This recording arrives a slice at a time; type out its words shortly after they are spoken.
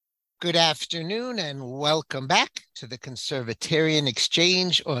Good afternoon and welcome back to the Conservatarian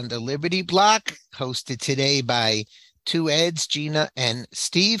Exchange on the Liberty Block, hosted today by two Eds, Gina and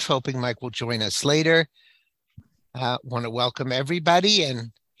Steve. Hoping Mike will join us later. Want to welcome everybody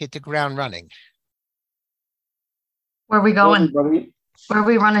and hit the ground running. Where are we going? Where are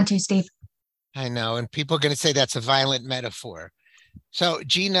we running to, Steve? I know, and people are going to say that's a violent metaphor. So,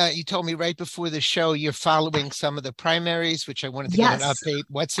 Gina, you told me right before the show you're following some of the primaries, which I wanted to get an update.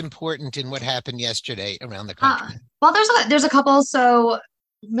 What's important in what happened yesterday around the country? Well, there's a couple. So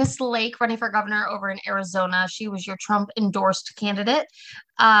Miss Lake running for governor over in Arizona. She was your Trump endorsed candidate.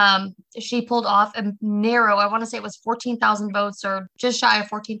 She pulled off a narrow, I want to say it was 14,000 votes or just shy of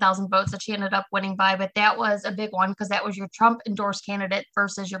 14,000 votes that she ended up winning by. But that was a big one because that was your Trump endorsed candidate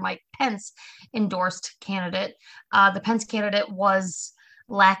versus your Mike Pence endorsed candidate. The Pence candidate was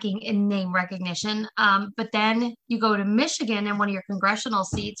lacking in name recognition. But then you go to Michigan and one of your congressional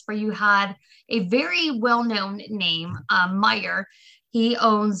seats where you had a very well-known name, Meyer. He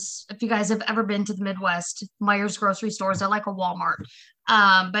owns, if you guys have ever been to the Midwest, Meyer's grocery stores are like a Walmart.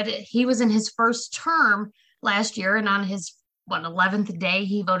 But he was in his first term last year, and on his 11th day,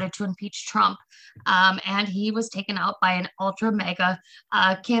 he voted to impeach Trump. And he was taken out by an ultra mega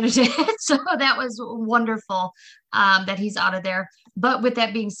candidate. So that was wonderful that he's out of there. But with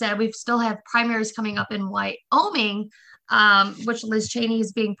that being said, we still have primaries coming up in Wyoming, which Liz Cheney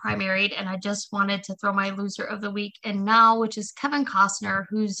is being primaried. And I just wanted to throw my loser of the week in now, which is Kevin Costner,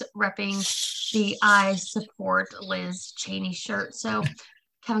 who's repping the I support Liz Cheney shirt. So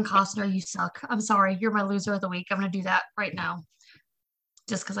Kevin Costner, you suck. I'm sorry. You're my loser of the week. I'm going to do that right now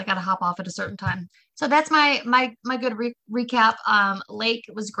just because I got to hop off at a certain time. So that's my good recap. Lake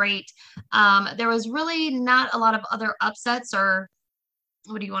was great. There was really not a lot of other upsets or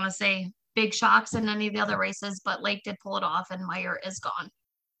what do you want to say, big shocks in any of the other races, but Lake did pull it off and Meyer is gone.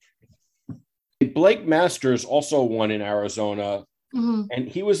 Blake Masters also won in Arizona, and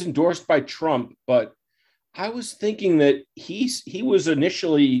he was endorsed by Trump, but I was thinking that he was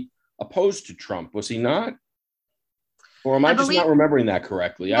initially opposed to Trump, was he not? Or am I just not remembering that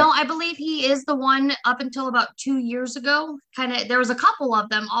correctly? No, I believe he is the one up until about 2 years ago. There was a couple of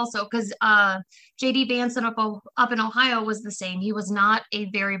them also because J.D. Vance up in Ohio was the same. He was not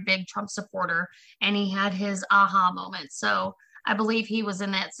a very big Trump supporter, and he had his aha moment. So I believe he was in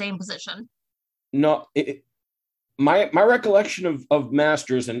that same position. No, my recollection of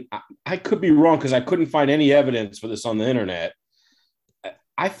Masters, and I could be wrong because I couldn't find any evidence for this on the internet.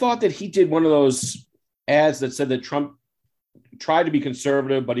 I thought that he did one of those ads that said that Trump tried to be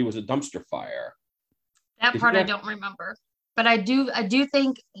conservative, but he was a dumpster fire. That part I don't remember, but I do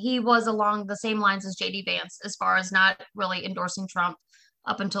think he was along the same lines as J.D. Vance as far as not really endorsing Trump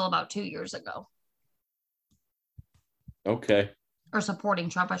up until about 2 years ago. Okay. Or supporting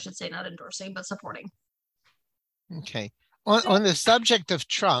Trump, I should say, not endorsing, but supporting. Okay. On the subject of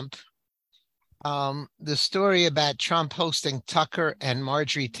Trump, the story about Trump hosting Tucker and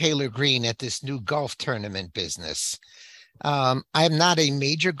Marjorie Taylor Greene at this new golf tournament business. I'm not a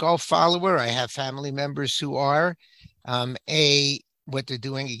major golf follower. I have family members who are. What they're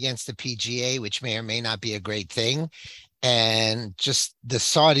doing against the PGA, which may or may not be a great thing, and just the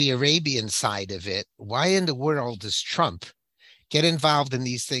Saudi Arabian side of it. Why in the world does Trump get involved in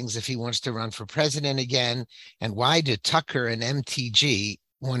these things if he wants to run for president again? And why do Tucker and MTG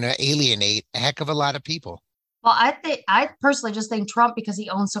want to alienate a heck of a lot of people? Well, I personally just think Trump, because he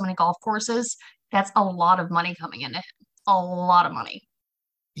owns so many golf courses, that's a lot of money coming in. A lot of money.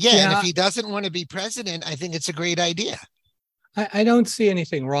 Yeah, and if he doesn't want to be president, I think it's a great idea. I don't see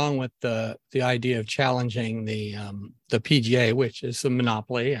anything wrong with the idea of challenging the PGA, which is a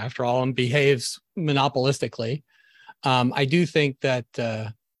monopoly after all and behaves monopolistically. I do think that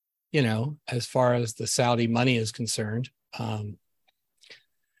as far as the Saudi money is concerned,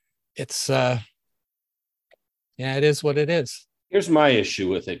 it's it is what it is. Here's my issue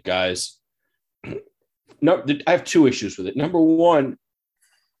with it, guys. No, I have two issues with it. Number one,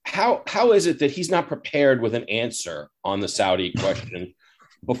 how is it that he's not prepared with an answer on the Saudi question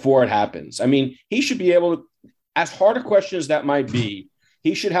before it happens? I mean, he should be able to, as hard a question as that might be,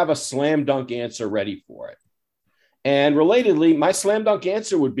 he should have a slam dunk answer ready for it. And relatedly, my slam dunk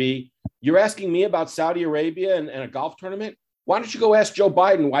answer would be, you're asking me about Saudi Arabia and a golf tournament? Why don't you go ask Joe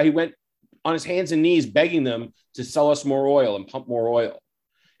Biden why he went on his hands and knees begging them to sell us more oil and pump more oil?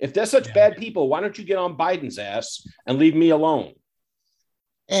 If they're such bad people, why don't you get on Biden's ass and leave me alone?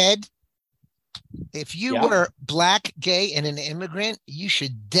 Ed, if you were black, gay, and an immigrant, you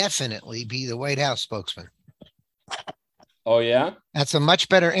should definitely be the White House spokesman. Oh, yeah? That's a much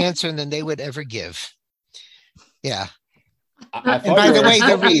better answer than they would ever give. Yeah. I And by the way,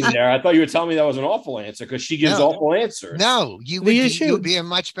 the reason there, I thought you were telling me that was an awful answer because she gives awful answers. No, you'd be a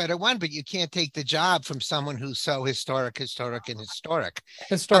much better one, but you can't take the job from someone who's so historic. The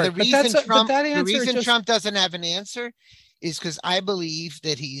reason Trump doesn't have an answer is because I believe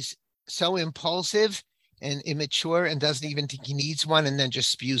that he's so impulsive and immature and doesn't even think he needs one, and then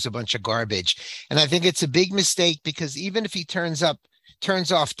just spews a bunch of garbage. And I think it's a big mistake, because even if he turns off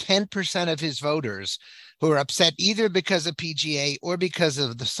 10% of his voters who are upset either because of PGA or because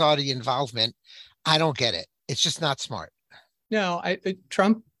of the Saudi involvement, I don't get it. It's just not smart. No,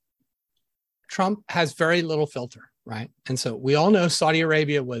 Trump has very little filter, right? And so we all know Saudi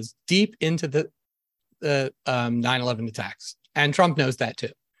Arabia was deep into the 9/11 attacks, and Trump knows that too.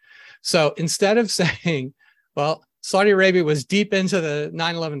 So instead of saying, well, Saudi Arabia was deep into the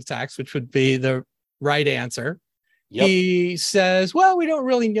 9/11 attacks, which would be the right answer, he says, well, we don't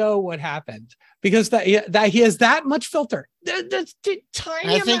really know what happened, because that he has that much filter. That's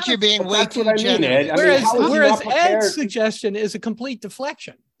tiny. I think you're being way too generous. Whereas Ed's suggestion is a complete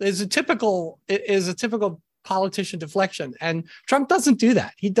deflection. Is a typical politician deflection, and Trump doesn't do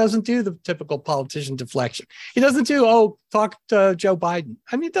that. He doesn't do the typical politician deflection. He doesn't do talk to Joe Biden.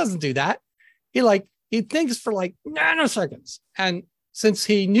 I mean, he doesn't do that. He thinks for like nanoseconds, and since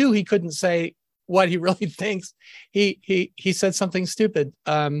he knew he couldn't say what he really thinks, he said something stupid.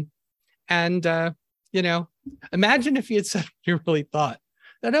 Imagine if he had said what he really thought,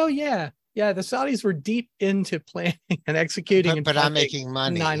 that the Saudis were deep into planning and executing, but I'm making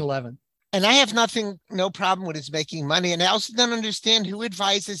money. 9/11. And I have no problem with his making money. And I also don't understand who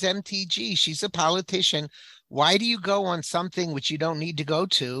advises MTG. She's a politician. Why do you go on something which you don't need to go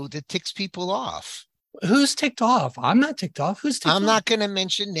to that ticks people off? Who's ticked off? I'm not ticked off. Who's ticked off? I'm not going to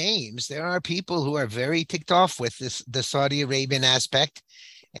mention names. There are people who are very ticked off with the Saudi Arabian aspect.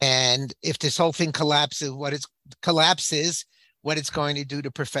 And if this whole thing collapses, what it's going to do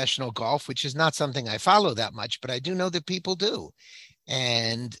to professional golf, which is not something I follow that much, but I do know that people do.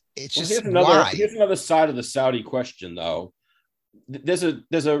 And it's just here's another side of the Saudi question, though. There's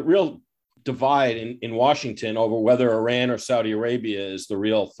a real divide in Washington over whether Iran or Saudi Arabia is the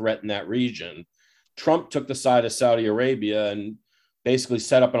real threat in that region. Trump took the side of Saudi Arabia and basically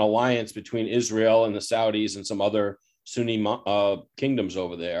set up an alliance between Israel and the Saudis and some other Sunni kingdoms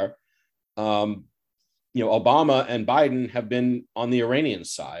over there. Obama and Biden have been on the Iranian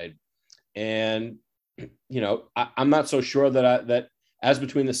side, and I'm not so sure that as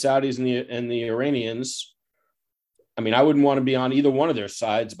between the Saudis and the Iranians, I mean, I wouldn't want to be on either one of their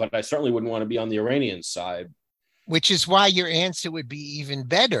sides, but I certainly wouldn't want to be on the Iranian side. Which is why your answer would be even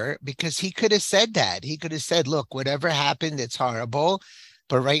better, because he could have said that. He could have said, look, whatever happened, it's horrible,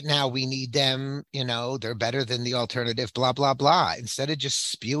 but right now we need them. They're better than the alternative, blah, blah, blah, instead of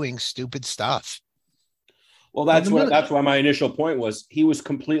just spewing stupid stuff. Well, that's why my initial point was he was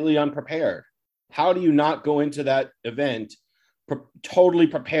completely unprepared. How do you not go into that event totally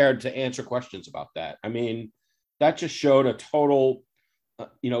prepared to answer questions about that? I mean, that just showed a total,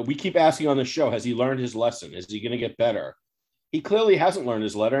 we keep asking on the show, has he learned his lesson? Is he going to get better? He clearly hasn't learned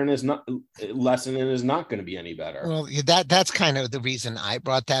his lesson and is not going to be any better. Well, that's kind of the reason I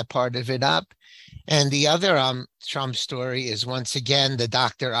brought that part of it up. And the other Trump story is, once again, the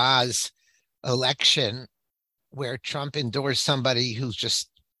Dr. Oz election, where Trump endorsed somebody who's just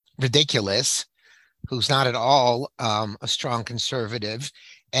ridiculous, who's not at all a strong conservative,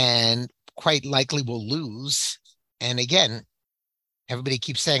 and quite likely will lose. And again, everybody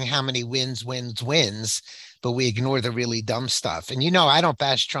keeps saying how many wins, but we ignore the really dumb stuff. And I don't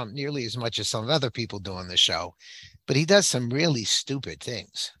bash Trump nearly as much as some other people do on the show, but he does some really stupid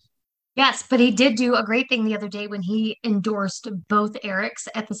things. Yes, but he did do a great thing the other day when he endorsed both Erics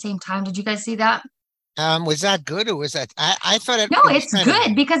at the same time. Did you guys see that? Was that good, or was that? I thought it. No, it's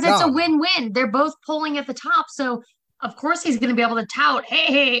good because it's a win-win. They're both polling at the top, so of course he's going to be able to tout,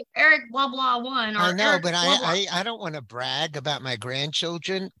 hey, Eric blah blah won. I know, Eric, but blah, blah. I don't want to brag about my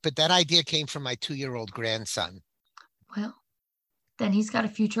grandchildren, but that idea came from my 2-year-old grandson. Well, then he's got a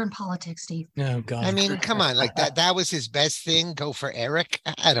future in politics, Steve. Oh God! I mean, come on, like that was his best thing. Go for Eric.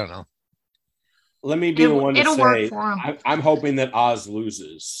 I don't know. Let me be the one to say, for him. I'm hoping that Oz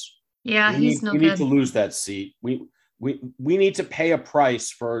loses. Yeah, we he's no good. We need to lose that seat. We need to pay a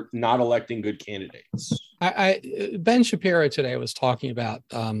price for not electing good candidates. Ben Shapiro today was talking about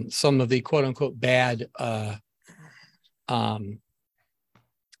some of the quote unquote bad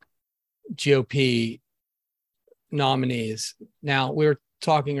GOP nominees. Now, we were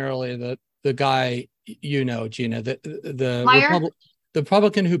talking earlier that the guy, Gina, the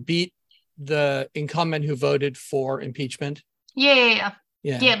Republican who beat the incumbent who voted for impeachment. Yeah.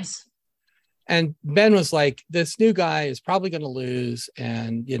 Gibbs. And Ben was like, this new guy is probably going to lose.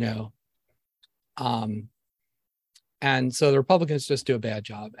 And, and so the Republicans just do a bad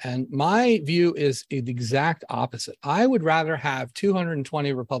job. And my view is the exact opposite. I would rather have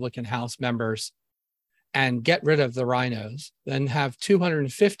 220 Republican House members and get rid of the rhinos than have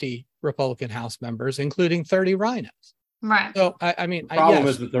 250 Republican House members, including 30 rhinos. Right. So, I mean, the problem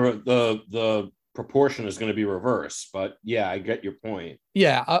is that the proportion is going to be reversed, but yeah, I get your point.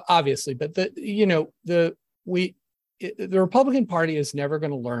 Yeah, obviously. But the Republican Party is never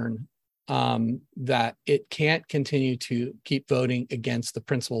going to learn that it can't continue to keep voting against the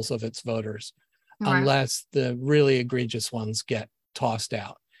principles of its voters unless the really egregious ones get tossed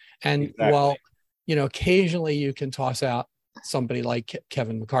out. And while, occasionally you can toss out somebody like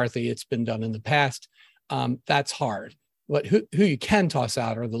Kevin McCarthy, it's been done in the past, that's hard. But who you can toss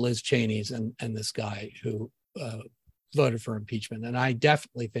out are the Liz Cheneys and this guy who voted for impeachment. And I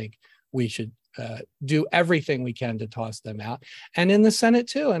definitely think we should do everything we can to toss them out, and in the Senate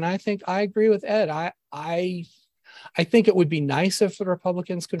too. And I think I agree with Ed. I think it would be nice if the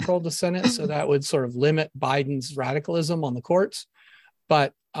Republicans controlled the Senate, so that would sort of limit Biden's radicalism on the courts.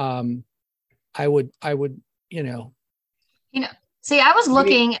 But I would, see, I was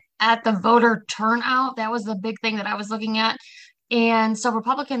looking at the voter turnout. That was the big thing that I was looking at. And so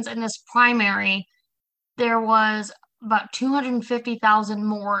Republicans in this primary, there was about 250,000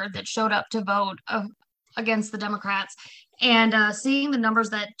 more that showed up to vote against the Democrats. And seeing the numbers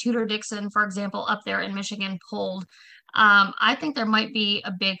that Tudor Dixon, for example, up there in Michigan pulled, I think there might be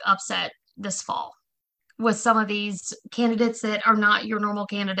a big upset this fall with some of these candidates that are not your normal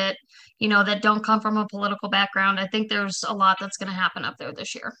candidate, that don't come from a political background. I think there's a lot that's going to happen up there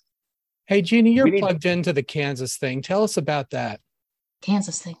this year. Hey, Jeannie, you're plugged into the Kansas thing. Tell us about that.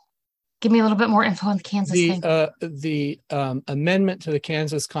 Kansas thing. Give me a little bit more info on the Kansas thing. The amendment to the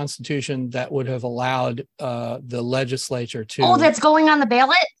Kansas Constitution that would have allowed the legislature to... Oh, that's going on the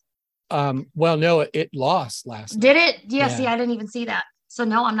ballot? Well, no, it lost last Did night. it? Yeah, see, I didn't even see that. So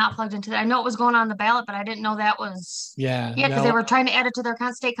no, I'm not plugged into that. I know it was going on the ballot, but I didn't know that was... Yeah, because they were trying to add it to their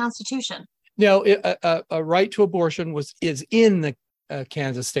state constitution. No, a right to abortion is in the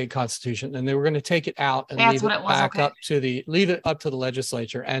Kansas state constitution, and they were going to take it out and leave it up to the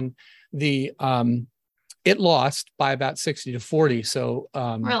legislature. And it lost by about 60 to 40. So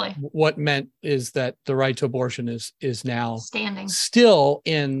really, what meant is that the right to abortion is now standing still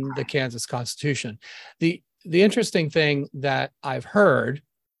in the Kansas Constitution. The interesting thing that I've heard,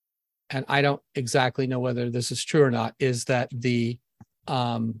 and I don't exactly know whether this is true or not, is that the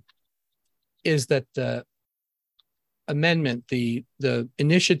amendment, the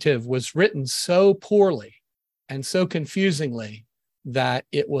initiative was written so poorly and so confusingly that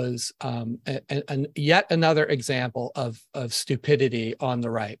it was yet another example of stupidity on the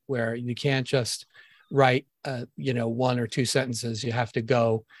right, where you can't just write one or two sentences. You have to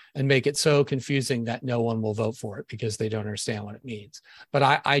go and make it so confusing that no one will vote for it because they don't understand what it means.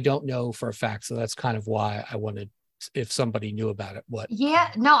 But I don't know for a fact, so that's kind of why I wanted, if somebody knew about it, what.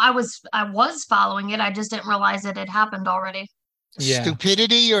 Yeah, no, I was following it. I just didn't realize it had happened already. Yeah.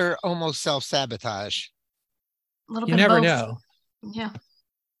 Stupidity or almost self-sabotage? A little bit. You never never know. Yeah.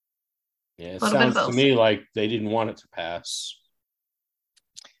 Yeah, it sounds to me like they didn't want it to pass.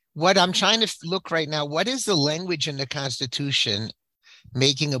 What I'm trying to look right now, what is the language in the Constitution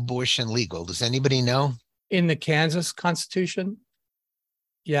making abortion legal? Does anybody know? In the Kansas Constitution?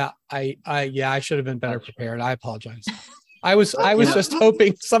 Yeah, I should have been better prepared. I apologize. I was just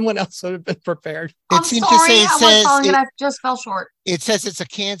hoping someone else would have been prepared. I'm sorry, I just fell short. It says it's a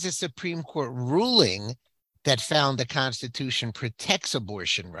Kansas Supreme Court ruling that found the Constitution protects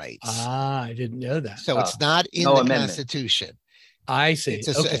abortion rights. Ah, I didn't know that. So it's not in the Constitution. I see.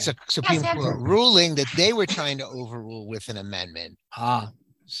 It's a Supreme Court ruling that they were trying to overrule with an amendment.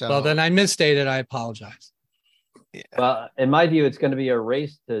 So well, then I misstated. I apologize. Yeah. Well, in my view, it's going to be a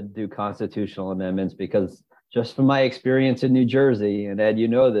race to do constitutional amendments because just from my experience in New Jersey, and Ed, you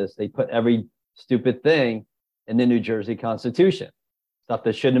know this, they put every stupid thing in the New Jersey Constitution, stuff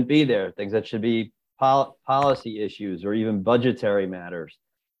that shouldn't be there, things that should be policy issues or even budgetary matters.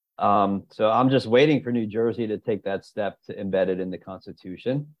 So I'm just waiting for New Jersey to take that step to embed it in the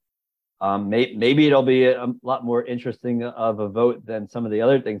Constitution. Maybe it'll be a lot more interesting of a vote than some of the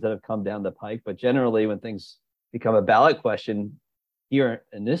other things that have come down the pike. But generally, when things become a ballot question here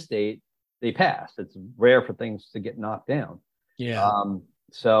in this state, they pass. It's rare for things to get knocked down. Yeah.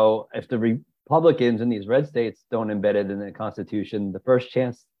 So if the Republicans in these red states don't embed it in the Constitution, the first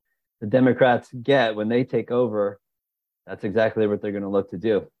chance the Democrats get when they take over, that's exactly what they're going to look to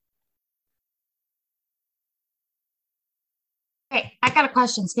do. Okay, I got a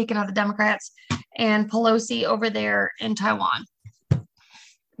question. Speaking of the Democrats and Pelosi over there in Taiwan,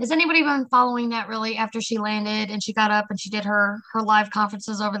 has anybody been following that really after she landed and she got up and she did her live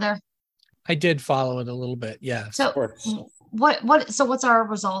conferences over there? I did follow it a little bit. Yes. So what's our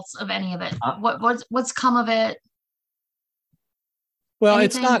results of any of it? What's come of it? Well,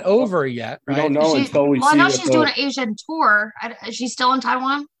 Anything? it's not over yet, We right? don't know until we see. I know what she's doing an Asian tour. Is she still in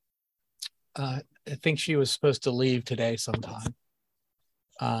Taiwan? I think she was supposed to leave today sometime.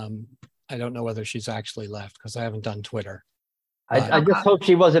 I don't know whether she's actually left because I haven't done Twitter. I just hope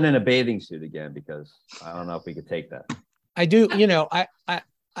she wasn't in a bathing suit again, because I don't know if we could take that. I do,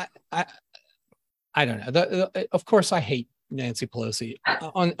 I don't know. Of course, I hate Nancy Pelosi.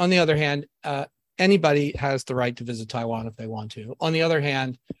 On the other hand, anybody has the right to visit Taiwan if they want to. On the other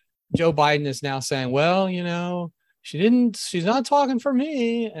hand, Joe Biden is now saying, well, she's not talking for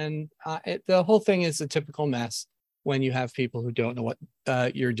me. And the whole thing is a typical mess when you have people who don't know what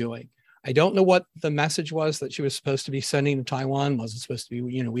you're doing. I don't know what the message was that she was supposed to be sending to Taiwan. Was it supposed to be,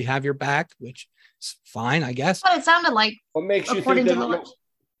 we have your back, which is fine, I guess. But it sounded like. What makes you think that?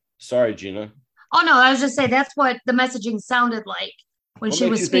 Sorry, Gina. Oh no, I was just saying that's what the messaging sounded like when she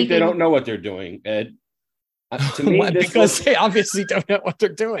was speaking. Think they don't know what they're doing, Ed? To me, because they obviously don't know what they're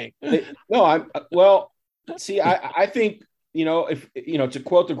doing. I think, if to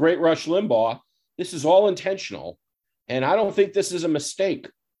quote the great Rush Limbaugh, this is all intentional, and I don't think this is a mistake.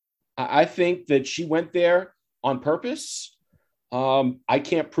 I think that she went there on purpose. I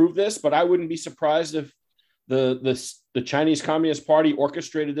can't prove this, but I wouldn't be surprised if the Chinese Communist Party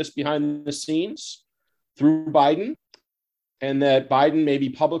orchestrated this behind the scenes through Biden, and that Biden may be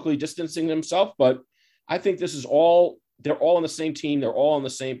publicly distancing himself. But I think this is they're all on the same team. They're all on the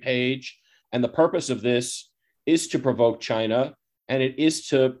same page. And the purpose of this is to provoke China, and it is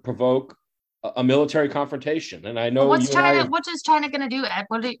to provoke a military confrontation. And I know what is China going to do, Ed?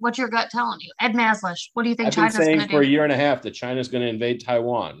 What's your gut telling you? Ed Maslish, what do you think China's going to do? I've been saying for a year and a half that China's going to invade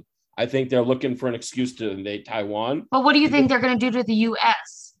Taiwan. I think they're looking for an excuse to invade Taiwan. But what do you think they're going to do to the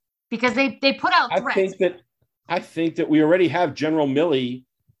U.S.? Because they put out threats. I think that we already have General Milley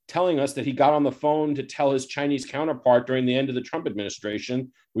telling us that he got on the phone to tell his Chinese counterpart during the end of the Trump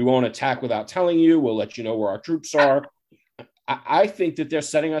administration, we won't attack without telling you. We'll let you know where our troops are. I think that they're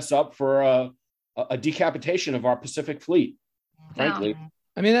setting us up for a decapitation of our Pacific Fleet, frankly.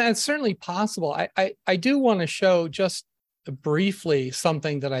 I mean, that's certainly possible. I do want to show just briefly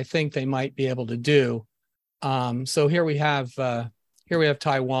something that I think they might be able to do. So here we have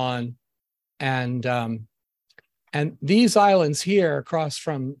Taiwan, and these islands here across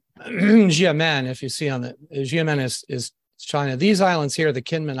from Xiamen, if you see on the Xiamen is China. These islands here, the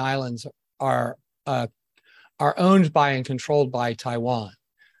Kinmen Islands, are owned by and controlled by Taiwan.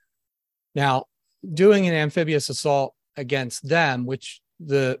 Now, doing an amphibious assault against them, which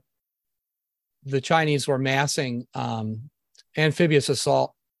the Chinese were massing amphibious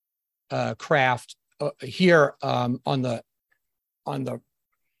assault craft here on the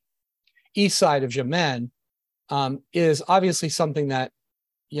east side of Xiamen, is obviously something that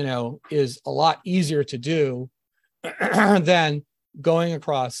is a lot easier to do than going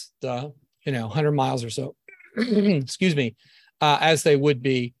across the 100 miles or so, excuse me, as they would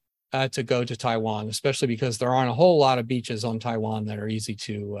be to go to Taiwan, especially because there aren't a whole lot of beaches on Taiwan that are easy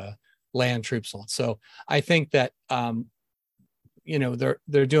to land troops on. So I think that they're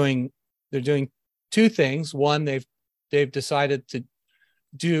doing two things. One, they've decided to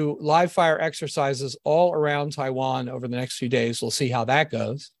do live fire exercises all around Taiwan over the next few days. We'll see how that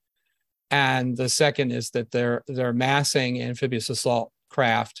goes. And the second is that they're massing amphibious assault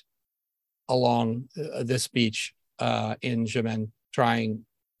craft along this beach in Xiamen, trying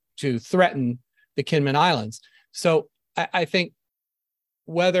to threaten the Kinmen Islands. So I think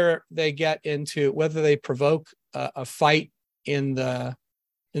whether they provoke a fight in the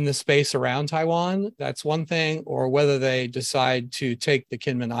space around Taiwan, that's one thing, or whether they decide to take the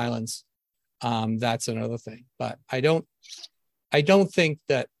Kinmen Islands, that's another thing. But I don't think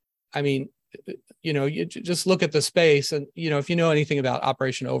that, I mean, you just look at the space, and if you know anything about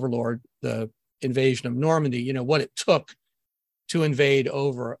Operation Overlord, the invasion of Normandy, what it took to invade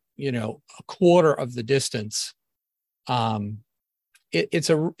over a quarter of the distance. It's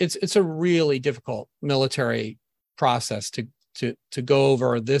a really difficult military process to go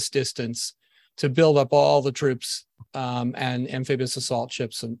over this distance, to build up all the troops and amphibious assault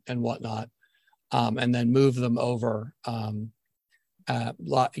ships and whatnot, and then move them over. A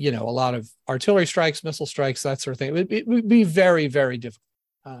lot of artillery strikes, missile strikes, that sort of thing. It would be very, very difficult.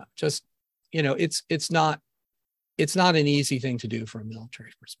 It's not an easy thing to do from a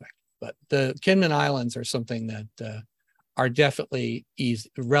military perspective. But the Kinmen Islands are something that are definitely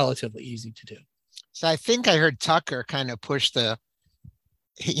relatively easy to do. So I think I heard Tucker kind of push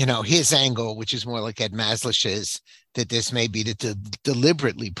his angle, which is more like Ed Maslash's, that this may be to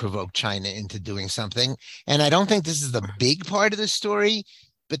deliberately provoke China into doing something. And I don't think this is the big part of the story,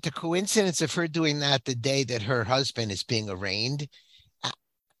 but the coincidence of her doing that the day that her husband is being arraigned,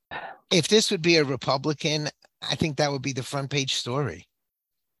 if this would be a Republican, I think that would be the front page story.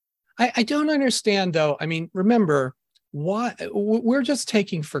 I don't understand, though. I mean, remember, why we're just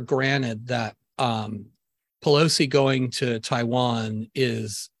taking for granted that Pelosi going to Taiwan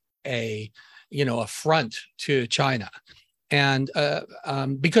is a affront to China, and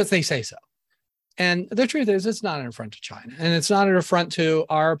because they say so. And the truth is, it's not an affront to China, and it's not an affront to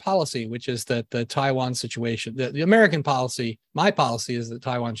our policy, which is that the Taiwan situation, the American policy, my policy is that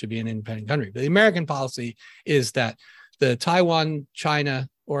Taiwan should be an independent country. But the American policy is that the Taiwan, China,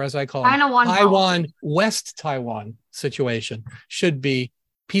 or as I call it, Taiwan, West Taiwan situation should be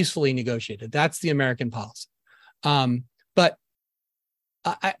peacefully negotiated. That's the American policy. But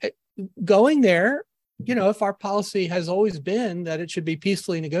going there, if our policy has always been that it should be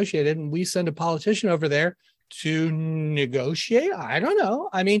peacefully negotiated, and we send a politician over there to negotiate, I don't know.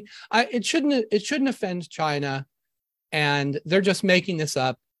 I mean, it shouldn't offend China, and they're just making this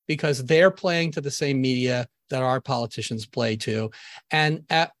up because they're playing to the same media that our politicians play to, and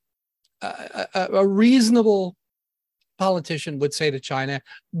a reasonable politician would say to China,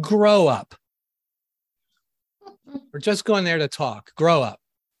 "Grow up. We're just going there to talk. Grow up."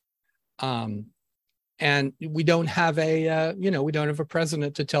 And we don't have a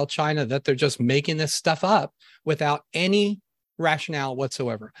president to tell China that they're just making this stuff up without any rationale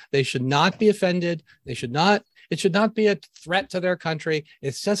whatsoever. They should not be offended. It should not be a threat to their country.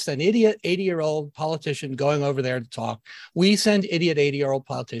 It's just an idiot 80-year-old politician going over there to talk. We send idiot 80-year-old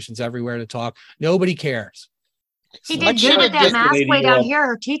politicians everywhere to talk. Nobody cares. She did good with that mask way down here.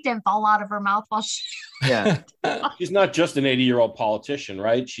 Her teeth didn't fall out of her mouth while she. Yeah. She's not just an 80-year-old politician,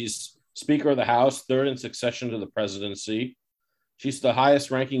 right? She's Speaker of the House, third in succession to the presidency. She's the highest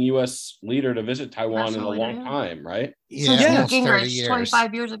ranking U.S. leader to visit Taiwan in a long time, right? Yeah, 30 years.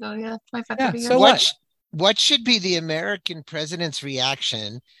 25 years ago. Yeah, 25, 30 years. So what should be the American president's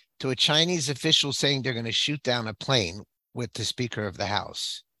reaction to a Chinese official saying they're going to shoot down a plane with the Speaker of the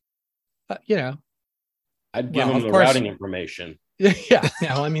House? I'd give him the routing information. Yeah,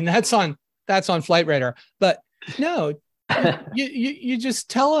 no, I mean that's on Flight Radar, but no. You just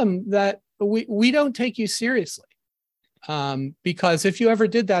tell them that we don't take you seriously, because if you ever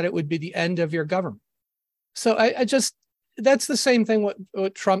did that, it would be the end of your government. So I just, that's the same thing what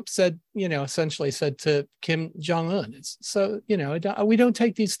Trump said, essentially said to Kim Jong-un. It's so, we don't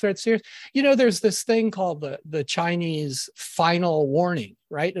take these threats serious. There's this thing called the Chinese final warning,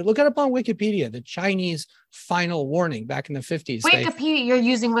 right? Look it up on Wikipedia, the Chinese final warning back in the 50s. Wikipedia, you're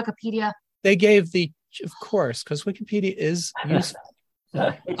using Wikipedia. They gave of course, because Wikipedia is useful.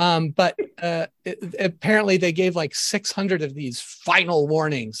 But apparently they gave like 600 of these final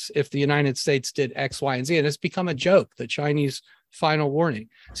warnings if the United States did X, Y, and Z. And it's become a joke, the Chinese final warning.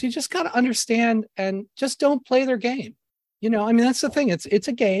 So you just got to understand and just don't play their game. That's the thing. It's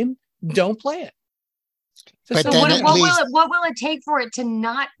a game. Don't play it. But so what will it take for it to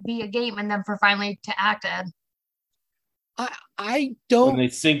not be a game and then for finally to act, Ed? I don't. When they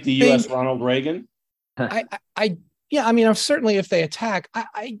sink the U.S. Ronald Reagan? Certainly if they attack,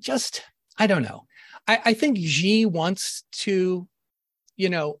 I don't know. I think Xi wants to,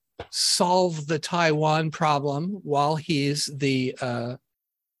 solve the Taiwan problem while he's the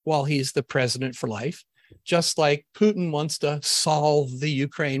president for life, just like Putin wants to solve the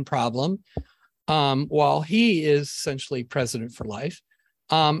Ukraine problem while he is essentially president for life.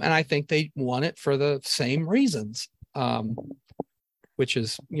 And I think they want it for the same reasons, which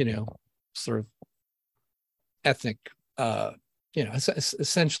is, sort of ethnic,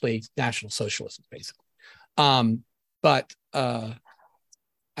 essentially National Socialism, basically. But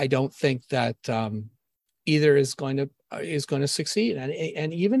I don't think that either is going to succeed.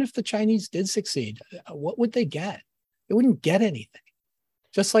 And even if the Chinese did succeed, what would they get? They wouldn't get anything.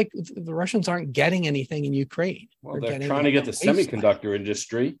 Just like the Russians aren't getting anything in Ukraine. Well, they're trying to get the semiconductor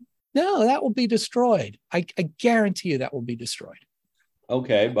industry. No, that will be destroyed. I guarantee you that will be destroyed.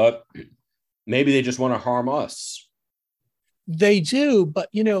 Okay, but maybe they just want to harm us. They do, but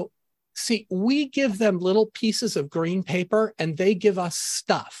see, we give them little pieces of green paper and they give us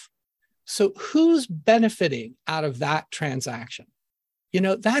stuff. So who's benefiting out of that transaction?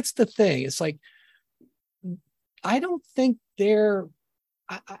 That's the thing. It's like, I don't think they're,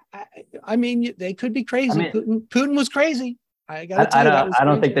 they could be crazy. Putin was crazy. I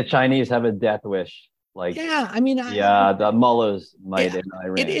don't think the Chinese have a death wish. Like, Yeah, I mean, yeah, the mullahs might in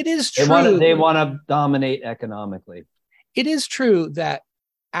Iran. it is They true. they want to dominate economically. It is true that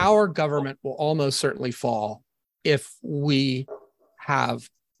our government will almost certainly fall if we have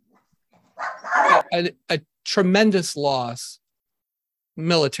a tremendous loss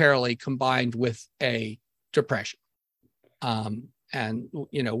militarily combined with a depression. And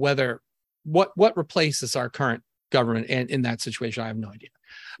what replaces our current government in that situation, I have no idea.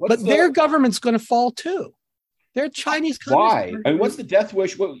 Their government's going to fall too. They're Chinese. Why? And what's the death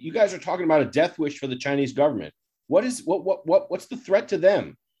wish? What you guys are talking about, a death wish for the Chinese government? What's the threat to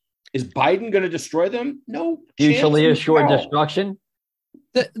them? Is Biden going to destroy them? No. Mutually assured destruction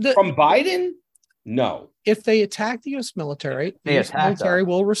from Biden? No. If they attack the U.S. military, the U.S. military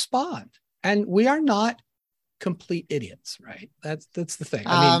will respond, and we are not complete idiots, right? That's the thing.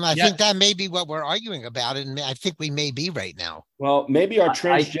 I think that may be what we're arguing about, and I think we may be right now. Well, maybe our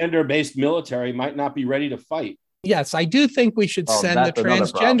transgender-based military might not be ready to fight. Yes, I do think we should send the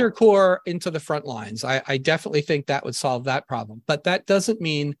transgender corps into the front lines. I definitely think that would solve that problem. But that doesn't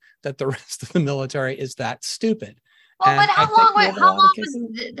mean that the rest of the military is that stupid. Well, but how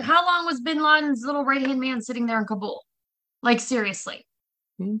long was Bin Laden's little right-hand man sitting there in Kabul? Like, seriously.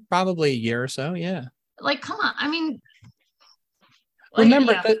 Probably a year or so, yeah. Like, come on. I mean,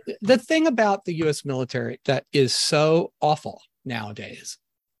 remember, the thing about the U.S. military that is so awful nowadays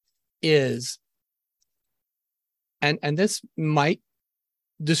is, and this might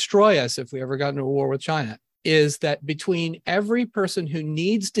destroy us if we ever got into a war with China, is that between every person who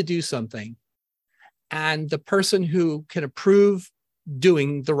needs to do something and the person who can approve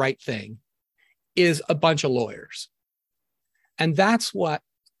doing the right thing is a bunch of lawyers. And that's what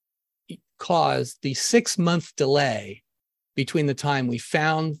caused the 6-month delay between the time we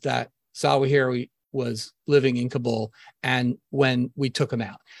found that Zawahiri was living in Kabul and when we took him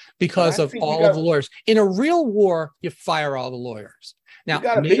out, because of all of the lawyers. In a real war, you fire all the lawyers. Now,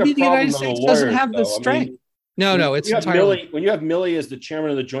 maybe the United States doesn't have the strength. No, it's entirely. When you have Milley as the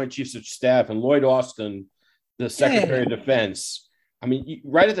chairman of the Joint Chiefs of Staff and Lloyd Austin, the Secretary of Defense, I mean,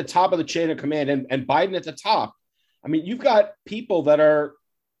 right at the top of the chain of command, and Biden at the top. I mean, you've got people that are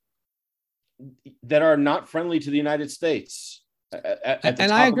not friendly to the United States.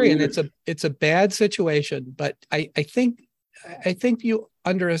 And I agree, and it's a bad situation. But I think you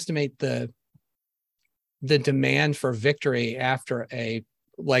underestimate the demand for victory after a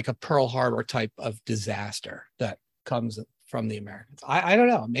Pearl Harbor type of disaster that comes from the Americans. I don't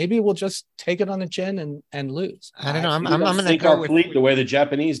know. Maybe we'll just take it on the chin and lose. I don't know. I'm going to go our fleet the way the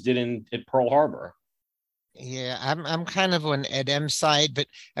Japanese did at Pearl Harbor. Yeah, I'm kind of on Ed M's side, but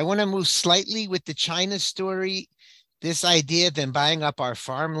I want to move slightly with the China story. This idea of them buying up our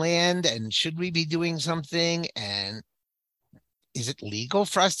farmland, and should we be doing something? And is it legal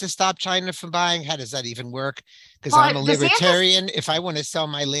for us to stop China from buying? How does that even work? Because I'm a libertarian. If I want to sell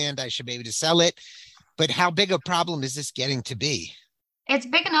my land, I should be able to sell it. But how big a problem is this getting to be? It's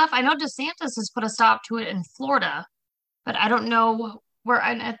big enough. I know DeSantis has put a stop to it in Florida, but I don't know where.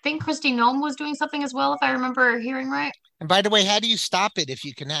 I think Kristi Noem was doing something as well, if I remember hearing right. And by the way, how do you stop it if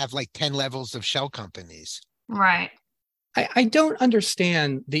you can have 10 levels of shell companies? Right. I don't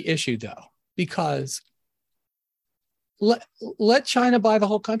understand the issue, though, because let China buy the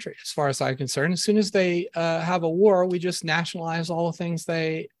whole country, as far as I'm concerned. As soon as they have a war, we just nationalize all the things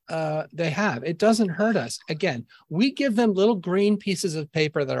they have. It doesn't hurt us. Again, we give them little green pieces of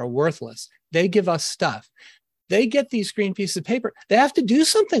paper that are worthless. They give us stuff. They get these green pieces of paper. They have to do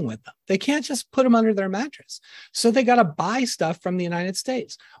something with them. They can't just put them under their mattress. So they got to buy stuff from the United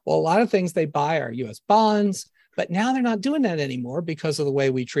States. Well, a lot of things they buy are U.S. bonds, but now they're not doing that anymore because of the way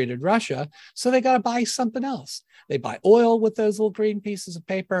we treated Russia. So they got to buy something else. They buy oil with those little green pieces of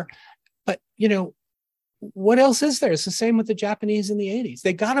paper. But, what else is there? It's the same with the Japanese in the 80s.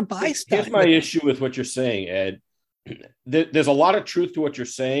 They got to buy stuff. Here's my issue with what you're saying, Ed. There's a lot of truth to what you're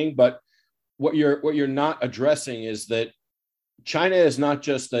saying, but what you're not addressing is that China is not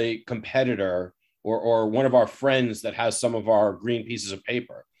just a competitor or one of our friends that has some of our green pieces of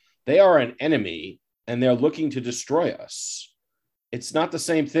paper. They are an enemy, and they're looking to destroy us. It's not the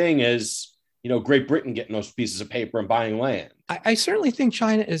same thing as, Great Britain getting those pieces of paper and buying land. I certainly think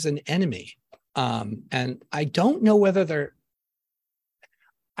China is an enemy. And I don't know whether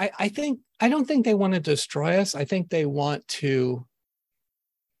I don't think they want to destroy us. I think they want to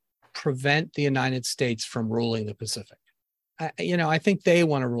prevent the United States from ruling the Pacific. I think they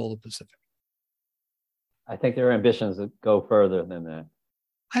want to rule the Pacific. I think their ambitions go further than that.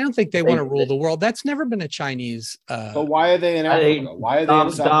 I don't think they want to rule the world. That's never been a Chinese. But why are they in Africa? Why are they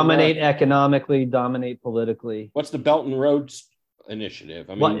in South dominate America? economically, dominate politically? What's the Belt and Road initiative.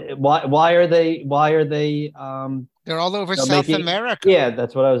 I mean, why are they They're all over they're South making, America. yeah,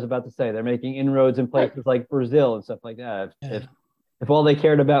 that's what I was about to say. They're making inroads in places like Brazil and stuff like that. If all they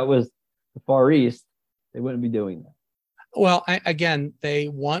cared about was the Far East, they wouldn't be doing that. Well, again, they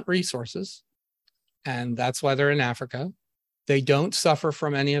want resources, and that's why they're in Africa. They don't suffer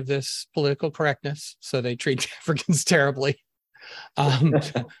from any of this political correctness, so they treat Africans terribly.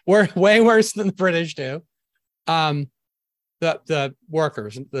 We're way worse than the British do. The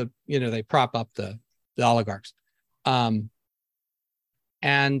workers, they prop up the oligarchs. And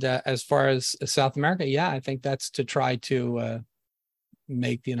as far as South America, yeah, I think that's to try to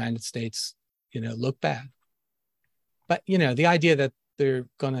make the United States, look bad. But the idea that they're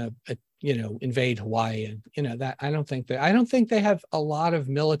going to, invade Hawaii, and that I don't think they have a lot of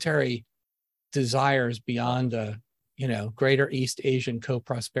military desires beyond a greater East Asian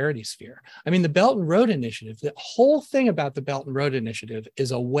co-prosperity sphere. I mean, the Belt and Road Initiative, the whole thing about the Belt and Road Initiative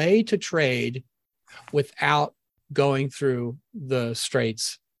is a way to trade without going through the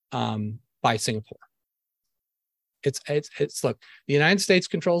straits by Singapore. It's look, the United States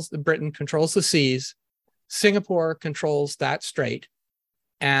Britain controls the seas, Singapore controls that strait.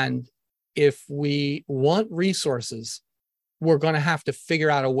 And if we want resources, we're going to have to figure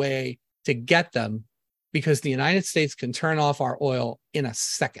out a way to get them, because the United States can turn off our oil in a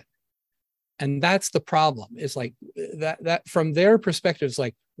second. And that's the problem. It's like that from their perspective, it's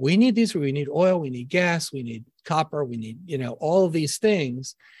like, we need oil, we need gas, we need copper, we need, all of these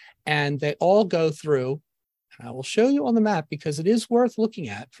things. And they all go through, and I will show you on the map because it is worth looking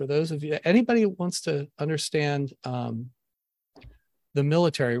at for those of you, anybody who wants to understand the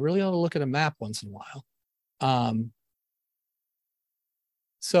military really ought to look at a map once in a while.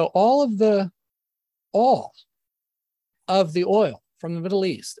 So all of the oil from the Middle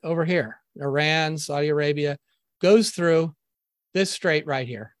East over here, Iran, Saudi Arabia, goes through this strait right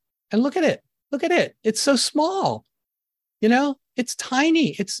here. And look at it. It's so small. It's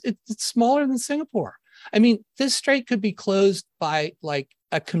tiny. It's smaller than Singapore. I mean, this strait could be closed by like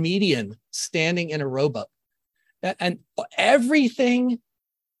a comedian standing in a rowboat. And everything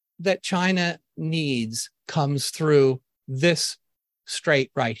that China needs comes through this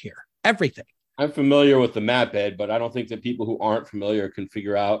strait right here. Everything. I'm familiar with the map, Ed, but I don't think that people who aren't familiar can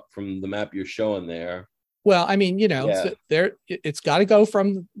figure out from the map you're showing there. Well, I mean, it's got to go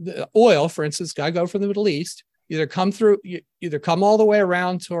from the oil, for instance, got to go from the Middle East, either come all the way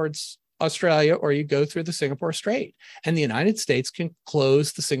around towards Australia, or you go through the Singapore Strait. And the United States can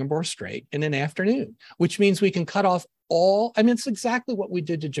close the Singapore Strait in an afternoon, which means we can cut off it's exactly what we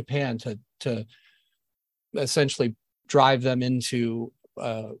did to Japan to essentially drive them into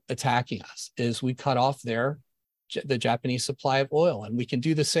attacking us, is we cut off the Japanese supply of oil, and we can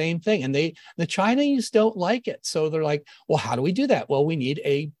do the same thing. And the Chinese don't like it. So they're like, well, how do we do that? Well, we need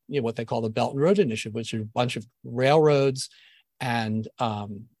what they call the Belt and Road Initiative, which are a bunch of railroads and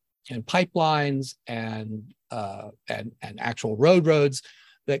pipelines and actual roads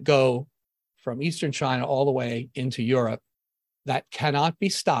that go from Eastern China all the way into Europe that cannot be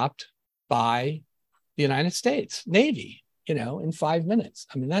stopped by the United States Navy, in 5 minutes.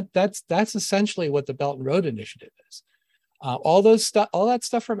 I mean, that's essentially what the Belt and Road Initiative is. All that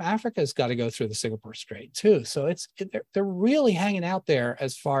stuff from Africa has got to go through the Singapore Strait too. So they're really hanging out there,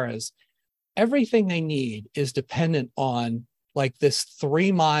 as far as everything they need is dependent on like this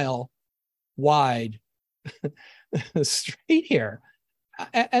 3-mile wide strait here.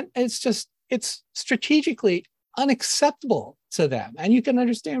 And it's strategically unacceptable to them. And you can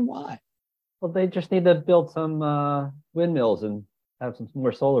understand why. Well, they just need to build some windmills and have some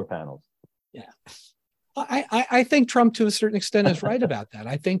more solar panels. Yeah. I think Trump, to a certain extent, is right about that.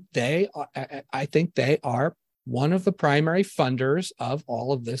 I think they are one of the primary funders of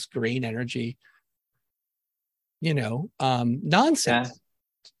all of this green energy, nonsense. Yeah.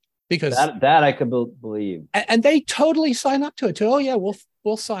 Because that I could believe, and they totally sign up to it too. Oh yeah,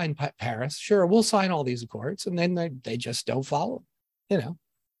 we'll sign Paris, sure, we'll sign all these accords, and then they just don't follow,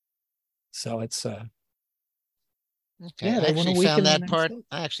 So it's okay. Yeah, I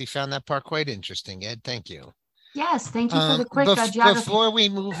actually found that part quite interesting, Ed. Thank you. Yes, thank you for the quick geography. Before we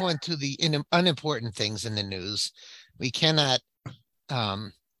move on to the unimportant things in the news, we cannot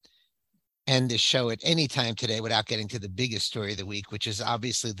end the show at any time today without getting to the biggest story of the week, which is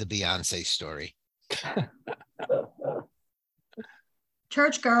obviously the Beyonce story.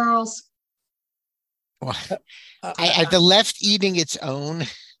 Church girls. Well, the left eating its own.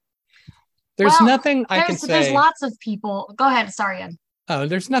 There's nothing I can say. There's lots of people. Go ahead. Sorry, Ed. Oh,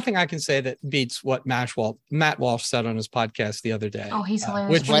 there's nothing I can say that beats what Matt Walsh said on his podcast the other day. Oh, he's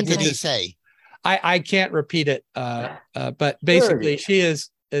hilarious. What did he say? I can't repeat it. But basically, she is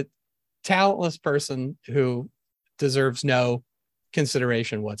a talentless person who deserves no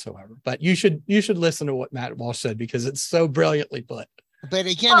consideration whatsoever. But you should listen to what Matt Walsh said, because it's so brilliantly put. But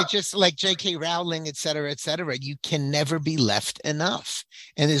again, it's just like J.K. Rowling, et cetera, et cetera. You can never be left enough.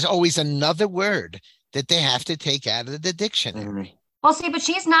 And there's always another word that they have to take out of the dictionary. Well, see, but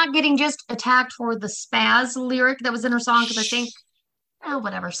she's not getting just attacked for the spaz lyric that was in her song, because I think,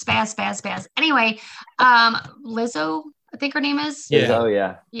 whatever, spaz. Anyway, Lizzo, I think her name is.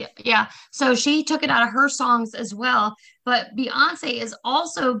 Yeah. Yeah. So she took it out of her songs as well. But Beyonce is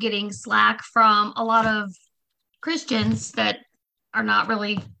also getting slack from a lot of Christians that are not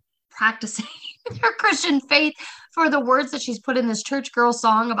really practicing their Christian faith for the words that she's put in this church girl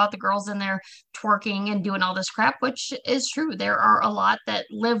song about the girls in there twerking and doing all this crap, which is true. There are a lot that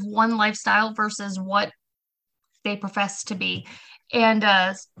live one lifestyle versus what they profess to be. And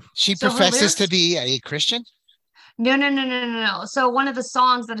she professes to be a Christian? No. So one of the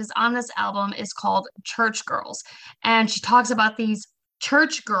songs that is on this album is called Church Girls. And she talks about these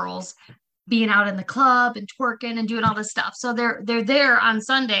church girls being out in the club and twerking and doing all this stuff. So they're there on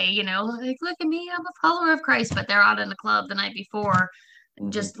Sunday, like, look at me, I'm a follower of Christ, but they're out in the club the night before,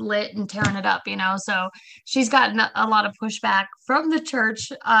 just lit and tearing it up, So she's gotten a lot of pushback from the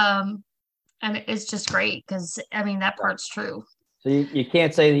church. And it's just great because, that part's true. So you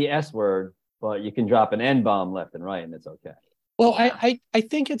can't say the S word, but you can drop an N-bomb left and right and it's okay. Well, I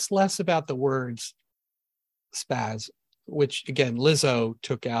think it's less about the words spaz, which again Lizzo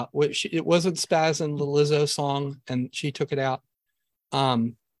took out. Which it wasn't spaz in the Lizzo song, and she took it out.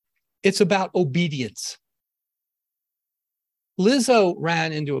 It's about obedience. Lizzo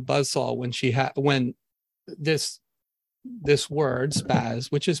ran into a buzzsaw when this word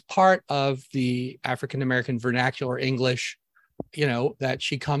spaz, which is part of the African American vernacular English, that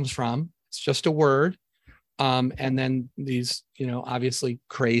she comes from. It's just a word, and then these, obviously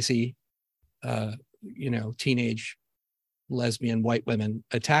crazy, teenage lesbian white women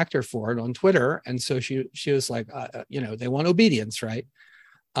attacked her for it on Twitter, and so she was like, they want obedience, right?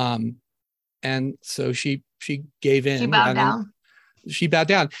 And so she gave in. She bowed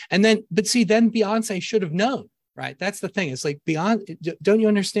down, and then Beyonce should have known, right? That's the thing. It's like, don't you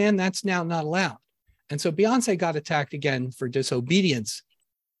understand? That's now not allowed, and so Beyonce got attacked again for disobedience,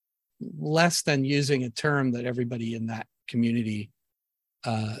 less than using a term that everybody in that community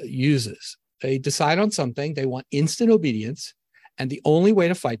uses. They decide on something, they want instant obedience, and the only way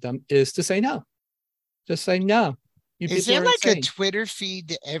to fight them is to say no. Just say no. Is there like a Twitter feed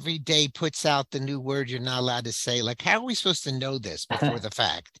that every day puts out the new word you're not allowed to say? Like, how are we supposed to know this before the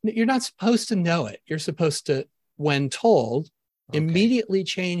fact? You're not supposed to know it. You're supposed to, when told, immediately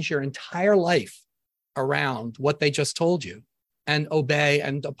change your entire life around what they just told you and obey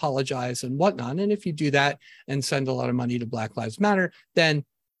and apologize and whatnot. And if you do that and send a lot of money to Black Lives Matter, then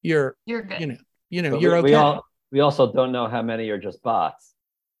you're good. You're okay. We also don't know how many are just bots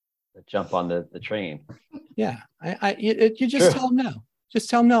that jump on the train. Yeah, you just tell them no. Just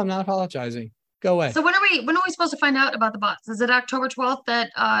tell them no. I'm not apologizing. Go away. So when are we supposed to find out about the bots? Is it October 12th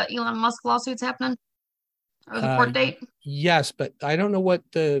that Elon Musk lawsuit's happening, or the court date? Yes, but I don't know what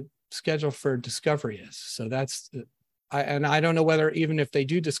the schedule for discovery is. So that's I don't know whether, even if they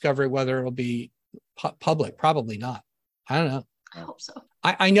do discovery, whether it'll be public. Probably not. I don't know. I hope so.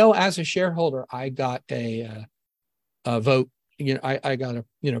 I know as a shareholder, I got a vote. I got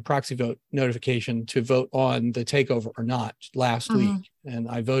a proxy vote notification to vote on the takeover or not last week, and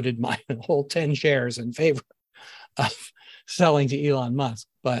I voted my whole 10 shares in favor of selling to Elon Musk.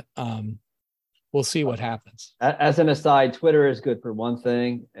 But we'll see what happens. As an aside, Twitter is good for one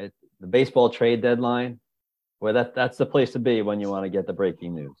thing: the baseball trade deadline. Well, that's the place to be when you want to get the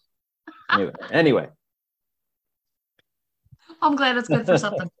breaking news. Anyway. I'm glad it's good for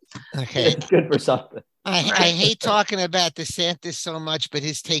something. Okay. It's good for something. I hate talking about DeSantis so much, but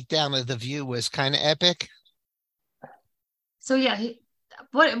his takedown of The View was kind of epic. So yeah,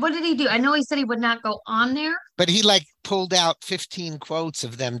 what did he do? I know he said he would not go on there. But he pulled out 15 quotes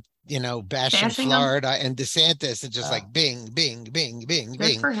of them, bashing Florida and DeSantis, and just like bing, bing, bing, bing, Good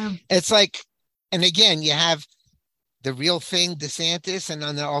bing. for him. It's like, and again, you have the real thing, DeSantis, and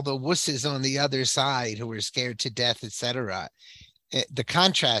then all the wusses on the other side who are scared to death, etc. The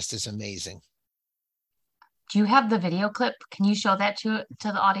contrast is amazing. Do you have the video clip? Can you show that to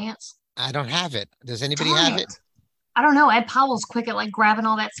the audience? I don't have it. Does anybody have it? I don't know. Ed Powell's quick at grabbing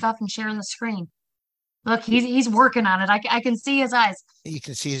all that stuff and sharing the screen. Look, he's working on it. I can see his eyes. You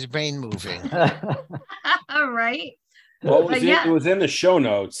can see his brain moving. All right. Well, it was in the show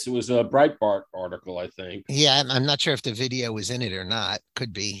notes. It was a Breitbart article, I think. Yeah, I'm not sure if the video was in it or not.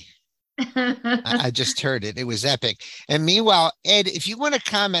 Could be. I just heard it. It was epic. And meanwhile, Ed, if you want to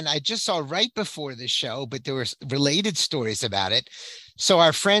comment, I just saw right before the show, but there were related stories about it. So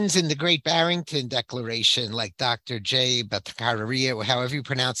our friends in the Great Barrington Declaration, like Dr. J. Bhattacharya, or however you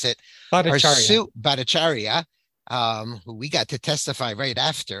pronounce it, Bhattacharya, who we got to testify right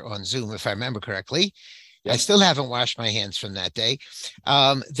after on Zoom, if I remember correctly. Yep. I still haven't washed my hands from that day.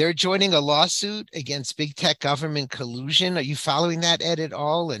 They're joining a lawsuit against big tech government collusion. Are you following that, Ed, at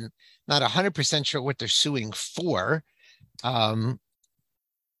all? And not 100% sure what they're suing for. I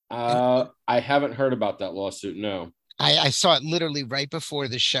haven't heard about that lawsuit. No. I saw it literally right before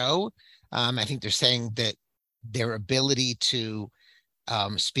the show. I think they're saying that their ability to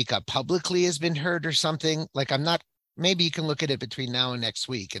speak up publicly has been hurt or something. Like, maybe you can look at it between now and next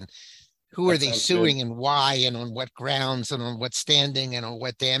week. And who are they suing and why and on what grounds and on what standing and on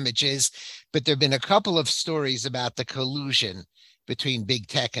what damages? But there have been a couple of stories about the collusion between big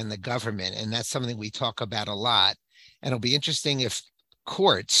tech and the government. And that's something we talk about a lot. And it'll be interesting if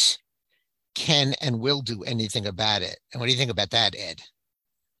courts can and will do anything about it. And what do you think about that, Ed?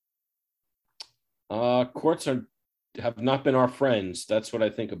 Courts have not been our friends. That's what I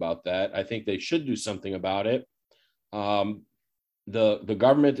think about that. I think they should do something about it. The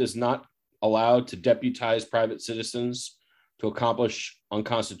government is not allowed to deputize private citizens to accomplish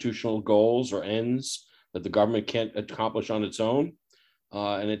unconstitutional goals or ends that the government can't accomplish on its own.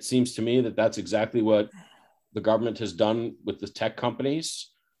 And it seems to me that that's exactly what the government has done with the tech companies.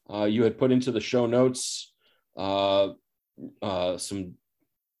 You had put into the show notes some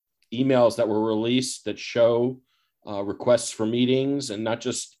emails that were released that show requests for meetings, and not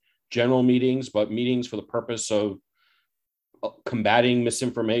just general meetings, but meetings for the purpose of combating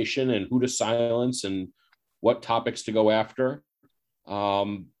misinformation and who to silence and what topics to go after.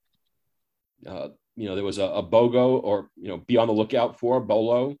 There was a BOGO, or be on the lookout for.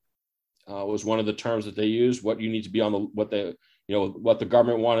 BOLO was one of the terms that they used. What you need to be on what the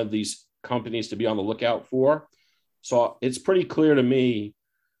government wanted these companies to be on the lookout for. So it's pretty clear to me.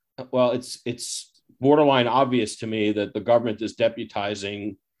 Well, it's borderline obvious to me that the government is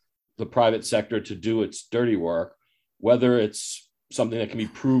deputizing the private sector to do its dirty work. Whether it's something that can be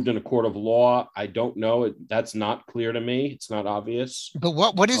proved in a court of law, I don't know. That's not clear to me. It's not obvious. But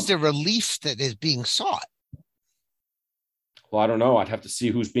what is the relief that is being sought? Well, I don't know. I'd have to see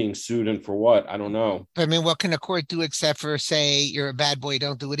who's being sued and for what. I don't know. I mean, what can a court do except for say, you're a bad boy,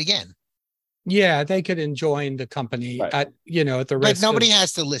 don't do it again? Yeah, they could enjoin the company Right. at the risk. But nobody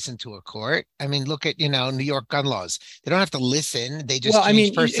has to listen to a court. I mean, look at, New York gun laws. They don't have to listen. They just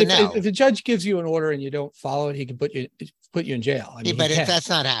change personnel. If the judge gives you an order and you don't follow it, he can put you in jail. I mean, but if that's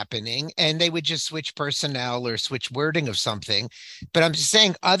not happening, and they would just switch personnel or switch wording of something. But I'm just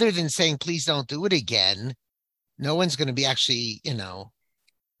saying, other than saying, please don't do it again, no one's going to be actually,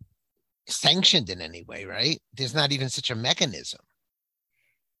 sanctioned in any way, right? There's not even such a mechanism.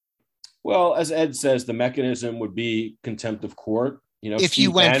 Well, as Ed says, the mechanism would be contempt of court. If you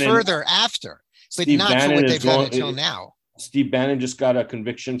went further after, but not for what they've done until now. Steve Bannon just got a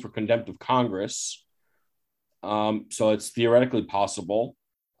conviction for contempt of Congress. So it's theoretically possible.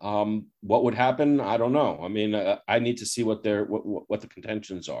 What would happen? I don't know. I mean, I need to see what the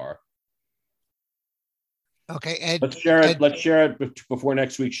contentions are. Okay, Ed. Let's share it before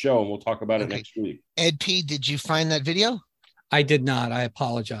next week's show, and we'll talk about it next week. Ed P., did you find that video? I did not. I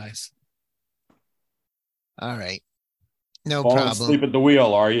apologize. All right. No Falling problem. asleep at the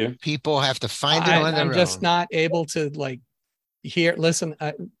wheel, are you? People have to find it on their own. I'm just not able to listen,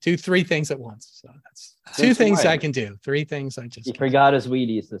 do three things at once. So that's two things I can do. Three things I just. He forgot his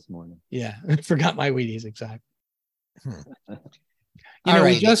Wheaties this morning. Yeah, I forgot my Wheaties, exactly.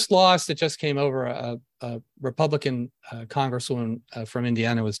 We just lost. It just came over. A Republican congresswoman from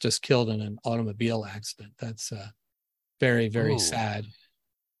Indiana was just killed in an automobile accident. That's very, very sad.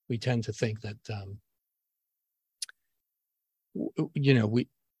 We tend to think that,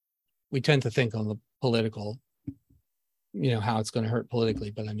 we tend to think on the political, how it's going to hurt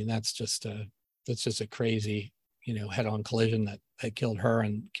politically. But I mean, that's just a crazy, head-on collision that killed her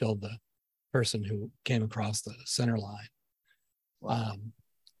and killed the person who came across the center line. Wow.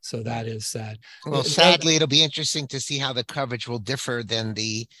 So that is sad. Well, sadly, it'll be interesting to see how the coverage will differ than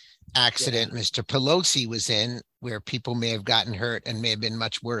the accident Mr. Pelosi was in, where people may have gotten hurt and may have been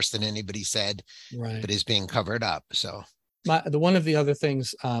much worse than anybody said, right, but is being covered up. So one of the other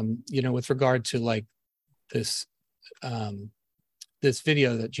things, with regard to this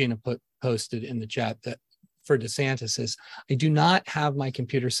video that Gina posted in the chat that for DeSantis is, I do not have my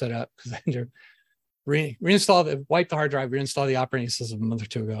computer set up because wiped the hard drive, reinstalled the operating system a month or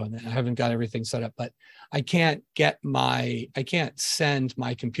two ago, and I haven't got everything set up, but I can't send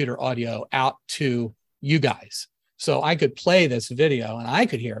my computer audio out to you guys. So I could play this video and I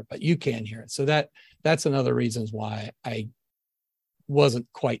could hear it, but you can't hear it. So that's another reason why I wasn't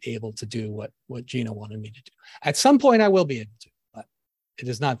quite able to do what Gina wanted me to do. At some point I will be able to, but it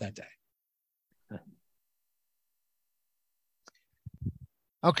is not that day.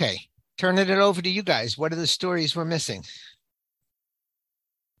 Okay. Turning it over to you guys. What are the stories we're missing?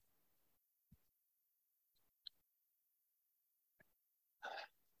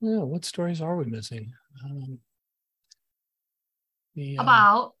 Yeah, what stories are we missing?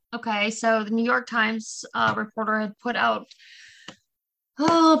 So the New York Times reporter had put out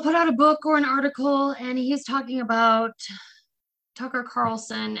a book or an article, and he's talking about Tucker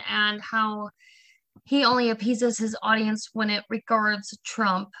Carlson and how he only appeases his audience when it regards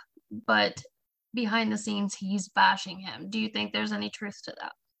Trump, but behind the scenes, he's bashing him. Do you think there's any truth to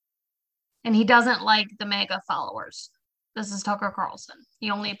that? And he doesn't like the MAGA followers. This is Tucker Carlson.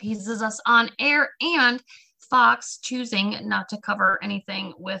 He only appeases us on air, and Fox choosing not to cover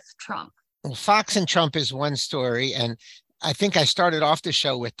anything with Trump. Well, Fox and Trump is one story. And I think I started off the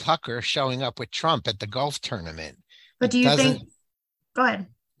show with Tucker showing up with Trump at the golf tournament. But do you think, go ahead.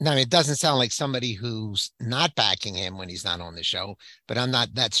 No, it doesn't sound like somebody who's not backing him when he's not on the show, but I'm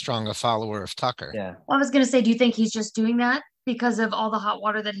not that strong a follower of Tucker. Yeah. Well, I was going to say, do you think he's just doing that because of all the hot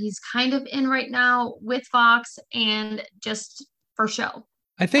water that he's kind of in right now with Fox and just for show?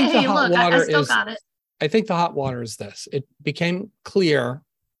 I think the hot water I still got it. I think the hot water is this. It became clear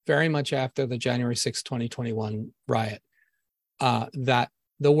very much after the January 6, 2021 riot that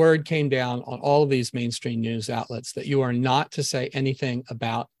the word came down on all of these mainstream news outlets that you are not to say anything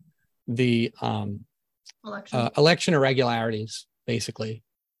about the election irregularities, basically.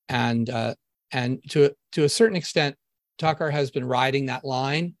 And to a certain extent, Tucker has been riding that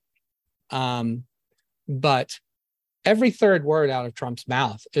line. But every third word out of Trump's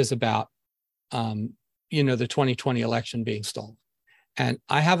mouth is about, the 2020 election being stolen. And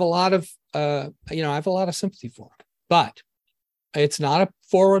I have a lot of, sympathy for him, but it's not a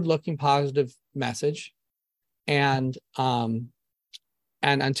forward-looking positive message. And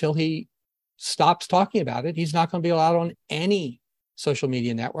until he stops talking about it, he's not going to be allowed on any social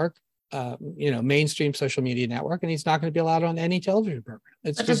media network, mainstream social media network, and he's not going to be allowed on any television program.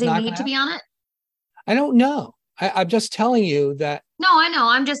 But does he need to be on it? I don't know. I'm just telling you that. No, I know.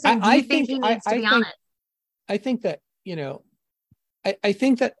 I'm just saying, do you think he needs to be on it? I think that, I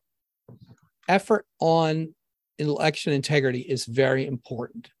think that effort on election integrity is very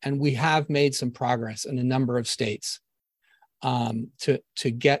important. And we have made some progress in a number of states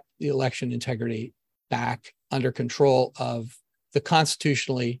to get the election integrity back under control of the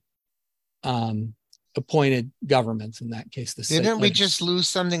constitutionally appointed governments, in that case, the state. Didn't we just lose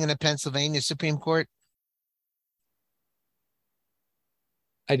something in the Pennsylvania Supreme Court?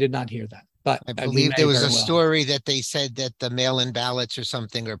 I did not hear that, but I believe there was a story that they said that the mail-in ballots or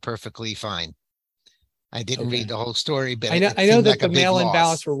something are perfectly fine. I didn't read the whole story, but I know that the mail-in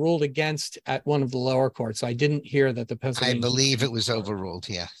ballots were ruled against at one of the lower courts. So I didn't hear that the Pennsylvania. I believe it was overruled.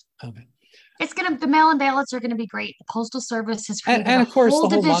 Yeah. Okay. The mail-in ballots are going to be great. The Postal Service has created and of course, whole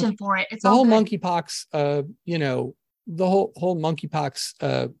division for it. It's the all whole good. monkeypox, the whole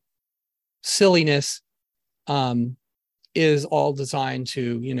monkeypox silliness is all designed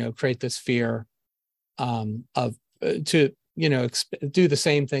to, create this fear do the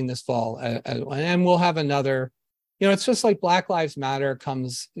same thing this fall. And we'll have another, it's just like Black Lives Matter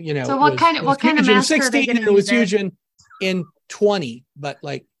comes, So what kind of mask are they going to use? It was huge in 20, but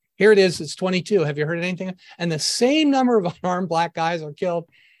like, here it is, it's 22. Have you heard anything? And the same number of unarmed Black guys are killed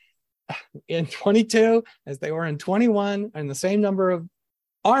in 22 as they were in 21, and the same number of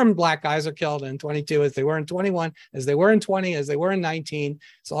armed Black guys are killed in 22 as they were in 21, as they were in 20, as they were in 19.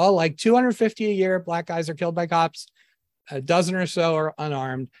 It's all like 250 a year. Black guys are killed by cops. A dozen or so are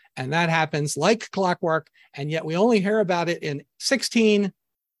unarmed. And that happens like clockwork. And yet we only hear about it in 16,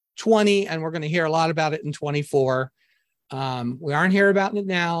 20, and we're going to hear a lot about it in 24. We aren't hearing about it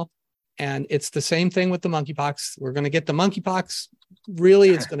now. And it's the same thing with the monkeypox. We're going to get the monkeypox. Really,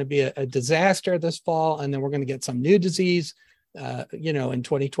 it's going to be a disaster this fall. And then we're going to get some new disease in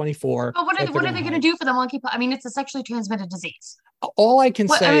 2024. But what are they going to do for the monkeypox? I mean, it's a sexually transmitted disease. All I can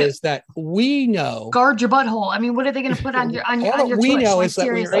say is that we know. Guard your butthole. I mean, what are they going to put on your we Twitch? know is that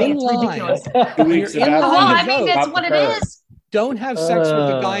when you're in line. That's what it is. Don't have sex with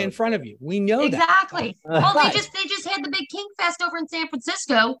the guy in front of you. We know exactly. that. Well, they just had the big King Fest over in San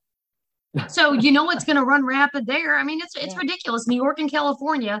Francisco. So it's going to run rapid there. I mean, it's ridiculous. New York and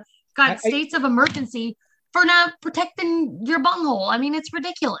California got states of emergency for not protecting your bunghole. I mean, it's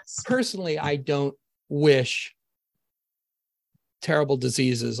ridiculous. Personally, I don't wish terrible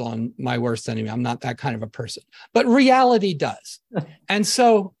diseases on my worst enemy. I'm not that kind of a person, but reality does. And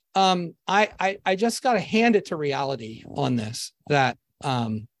so I just got to hand it to reality on this, that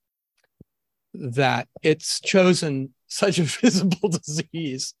it's chosen such a visible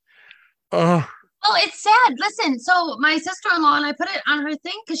disease. Well, it's sad. Listen, so my sister-in-law, and I put it on her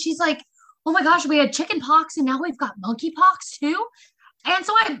thing because she's like, oh my gosh, we had chicken pox and now we've got monkey pox too. And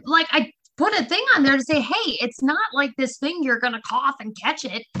so I put a thing on there to say, hey, it's not like this thing you're going to cough and catch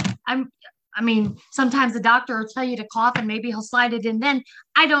it. I mean, sometimes the doctor will tell you to cough and maybe he'll slide it in then.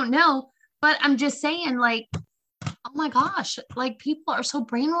 I don't know. But I'm just saying, like, oh my gosh, like people are so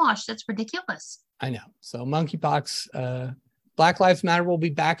brainwashed. It's ridiculous. I know. So monkeypox, Black Lives Matter will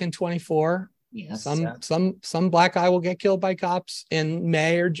be back in 24. Yes. Some black guy will get killed by cops in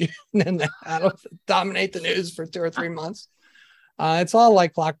May or June, and that'll dominate the news for 2 or 3 months. It's all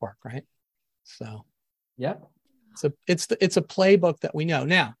like clockwork, right? So, yeah. So it's a playbook that we know.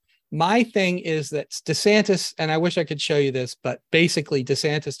 Now, my thing is that DeSantis, and I wish I could show you this, but basically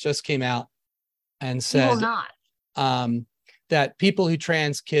DeSantis just came out and said that people who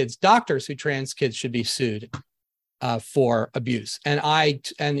trans kids, doctors who trans kids, should be sued for abuse. And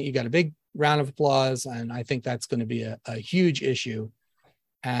you got a big round of applause, and I think that's going to be a huge issue.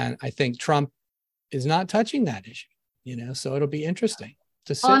 And I think Trump is not touching that issue, so it'll be interesting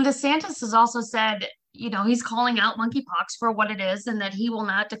to see. Well, and DeSantis has also said, he's calling out monkeypox for what it is and that he will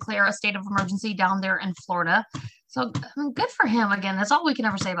not declare a state of emergency down there in Florida. So good for him. Again, that's all we can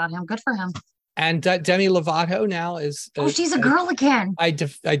ever say about him. Good for him. And Demi Lovato now is she's a girl again.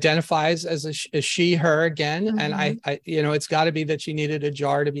 Identifies as a she, her again. Mm-hmm. And I it's got to be that she needed a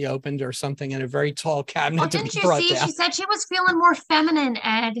jar to be opened or something in a very tall cabinet. Didn't you see? Down. She said she was feeling more feminine,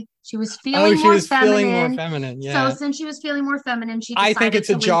 Ed. She was feeling more feminine. Yeah. So since she was feeling more feminine, she decided I think it's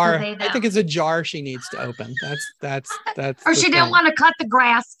a jar. I think it's a jar she needs to open. That's or she didn't want to cut the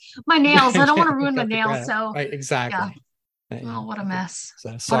grass. My nails. I don't want to ruin my nails. So right, exactly. Yeah. Oh, what a mess.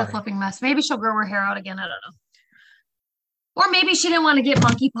 So, what a flipping mess. Maybe she'll grow her hair out again. I don't know. Or maybe she didn't want to get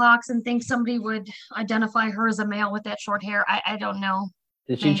monkeypox and think somebody would identify her as a male with that short hair. I don't know.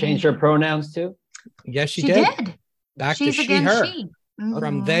 Did she change her pronouns too? Yes, she did. Back she's to she, again, her. she. Mm-hmm.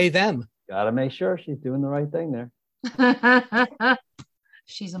 From they, them. Gotta make sure she's doing the right thing there.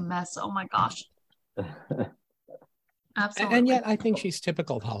 She's a mess. Oh my gosh. Absolutely. And yet I think she's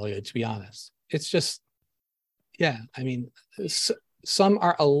typical of Hollywood, to be honest. It's just, yeah, I mean, some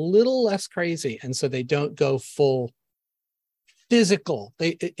are a little less crazy, and so they don't go full physical.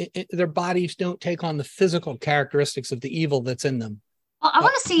 Their bodies don't take on the physical characteristics of the evil that's in them. Well, I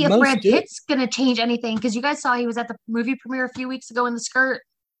want to see if Brad Pitt's going to change anything, because you guys saw he was at the movie premiere a few weeks ago in the skirt.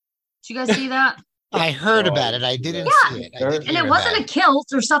 Did you guys see that? I heard about it. I didn't see it. And it wasn't a kilt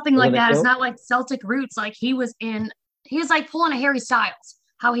or something like that. It's not like Celtic roots. Like he was like pulling a Harry Styles,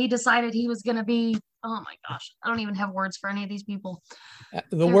 how he decided he was going to be. Oh my gosh. I don't even have words for any of these people.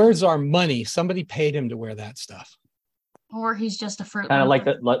 The words are money. Somebody paid him to wear that stuff. Or he's just a fruit. Kind of like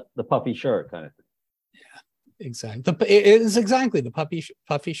the puffy shirt kind of thing. Yeah, exactly. It is exactly the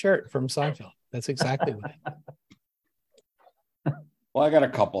puffy shirt from Seinfeld. That's exactly what Well, I got a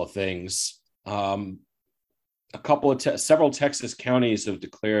couple of things. Several Texas counties have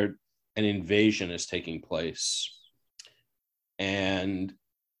declared an invasion is taking place. And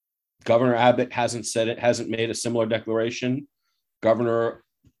Governor Abbott hasn't made a similar declaration. The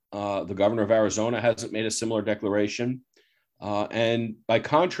governor of Arizona hasn't made a similar declaration. And by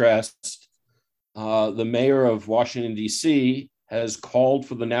contrast, the mayor of Washington, D.C. has called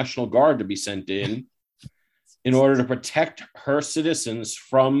for the National Guard to be sent in order to protect her citizens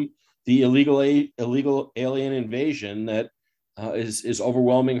from the illegal alien invasion that is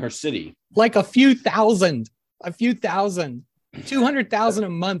overwhelming her city. Like a few thousand. 200,000 a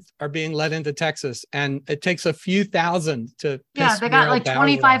month are being let into Texas, and it takes a few thousand to. Yeah, they got like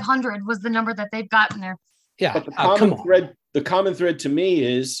 2,500 was the number that they've gotten there. Yeah, but the common thread to me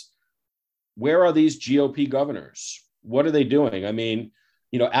is, where are these GOP governors? What are they doing? I mean,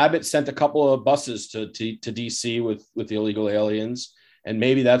 Abbott sent a couple of buses to DC with the illegal aliens, and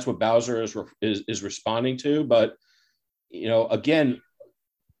maybe that's what Bowser is responding to. But again,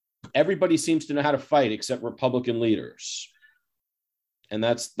 everybody seems to know how to fight except Republican leaders. And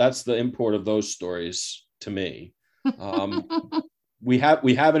that's the import of those stories to me. We have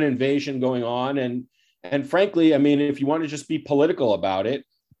an invasion going on, and frankly, I mean, if you want to just be political about it,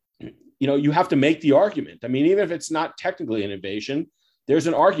 you have to make the argument. I mean, even if it's not technically an invasion, there's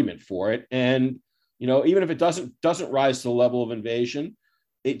an argument for it, and even if it doesn't rise to the level of invasion,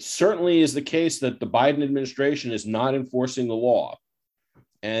 it certainly is the case that the Biden administration is not enforcing the law,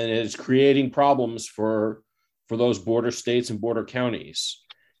 and is creating problems for those border states and border counties.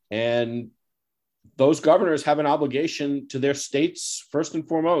 And those governors have an obligation to their states first and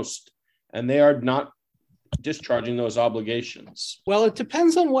foremost, and they are not discharging those obligations. Well, it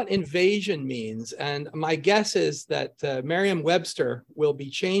depends on what invasion means. And my guess is that Merriam-Webster will be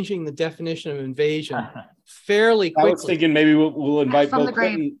changing the definition of invasion fairly quickly. I was thinking maybe we'll invite Bill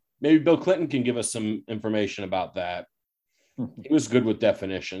Clinton. Maybe Bill Clinton can give us some information about that. He was good with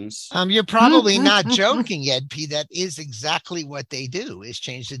definitions. You're probably not joking, Ed P. That is exactly what they do, is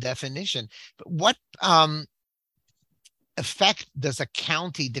change the definition. But what effect does a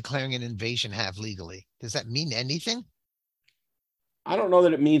county declaring an invasion have legally? Does that mean anything? I don't know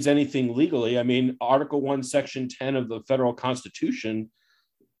that it means anything legally. I mean, Article 1, Section 10 of the federal Constitution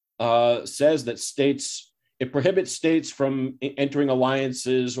says that it prohibits states from entering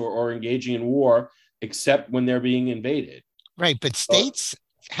alliances or engaging in war, except when they're being invaded. Right, but states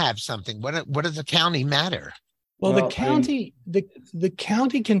have something. What does the county matter? Well, the county, the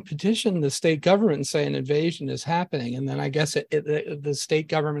county can petition the state government and say an invasion is happening, and then I guess the state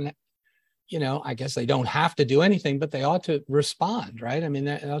government, I guess they don't have to do anything, but they ought to respond, right? I mean,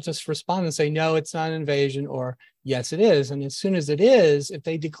 they'll just respond and say, no, it's not an invasion, or yes, it is. And as soon as it is, if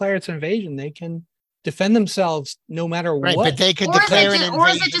they declare it's an invasion, they can defend themselves no matter what. But they could declare an invasion. Or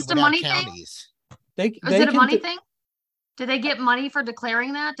is it just a money counties. Thing? Is it a money thing? Do they get money for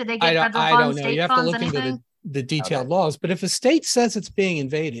declaring that? Do they get federal funds, I don't know. state You have funds, to look anything? into the detailed laws. But if a state says it's being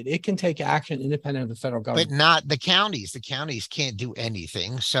invaded, it can take action independent of the federal government. But not the counties. The counties can't do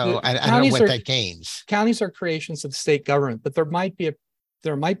anything. So I don't know what that gains. Counties are creations of the state government, but there might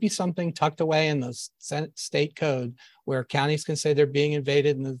be something tucked away in the state code where counties can say they're being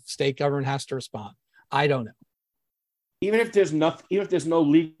invaded and the state government has to respond. I don't know. Even if there's no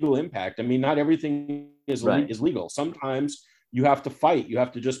legal impact, I mean, not everything is legal. Sometimes you have to fight. You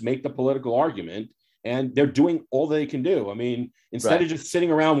have to just make the political argument, and they're doing all they can do. I mean, instead of just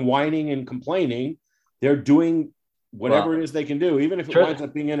sitting around whining and complaining, they're doing whatever it is they can do. Even if it winds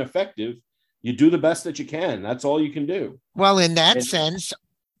up being ineffective, you do the best that you can. That's all you can do. Well, in that sense,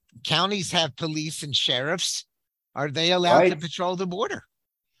 counties have police and sheriffs. Are they allowed to patrol the border?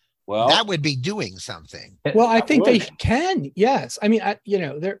 Well, that would be doing something. Well, I think they can. Yes. I mean,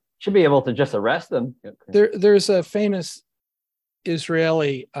 there should be able to just arrest them. There's a famous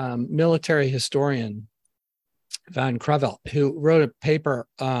Israeli military historian, Van Krevel, who wrote a paper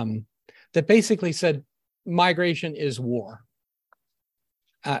that basically said migration is war.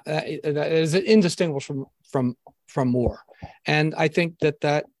 That is indistinguishable from war. And I think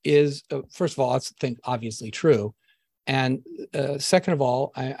that is, first of all, it's obviously true. And second of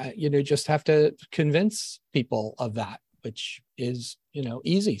all, I just have to convince people of that, which is,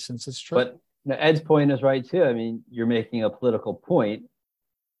 easy since it's true. But Ed's point is right too. I mean, you're making a political point.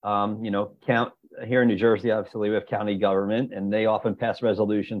 Here in New Jersey, obviously we have county government, and they often pass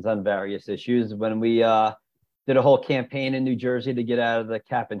resolutions on various issues. When we did a whole campaign in New Jersey to get out of the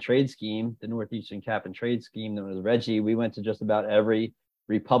cap and trade scheme, the Northeastern cap and trade scheme, known as Reggie, we went to just about every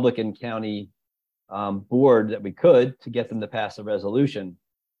Republican county board that we could to get them to pass a resolution.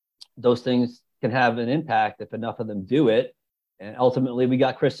 Those things can have an impact if enough of them do it. And ultimately, we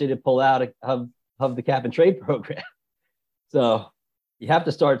got Christie to pull out of the cap and trade program. So you have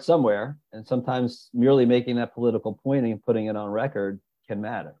to start somewhere. And sometimes merely making that political point and putting it on record can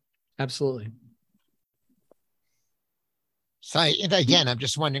matter. Absolutely. So again, I'm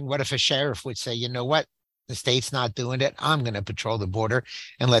just wondering, what if a sheriff would say, you know what? The state's not doing it. I'm going to patrol the border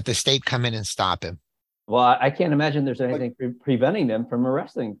and let the state come in and stop him. Well, I can't imagine there's anything preventing them from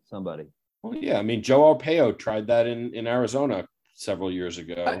arresting somebody. Well, yeah. I mean, Joe Arpaio tried that in Arizona several years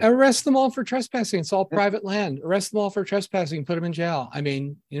ago. Arrest them all for trespassing. It's all private land. Arrest them all for trespassing. Put them in jail. I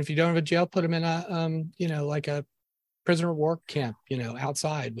mean, if you don't have a jail, put them in a, like a prisoner of war camp,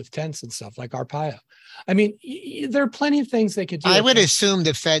 outside with tents and stuff like Arpaio. I mean, there are plenty of things they could do. I would assume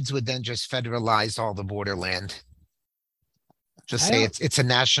the feds would then just federalize all the borderland. Just say it's a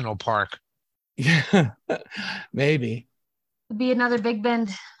national park. Yeah, maybe. It'd be another Big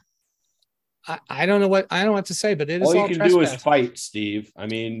Bend. I don't know what to say, but it is all you can do is fight, Steve. I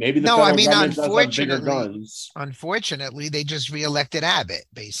mean, maybe the federal government does have bigger guns. Unfortunately, they just reelected Abbott,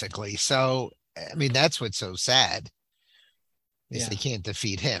 basically. So, I mean, that's what's so sad. Is they can't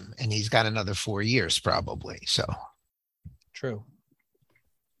defeat him, and he's got another 4 years probably. So true.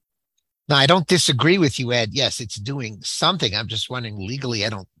 Now, I don't disagree with you, Ed. Yes, it's doing something. I'm just wondering legally. I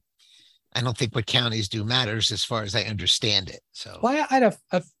don't think what counties do matters as far as I understand it. So, well, I had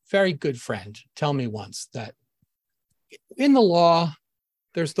a very good friend tell me once that in the law,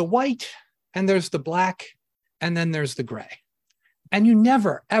 there's the white, and there's the black, and then there's the gray. And you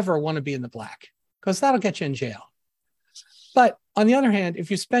never, ever want to be in the black because that'll get you in jail. But on the other hand,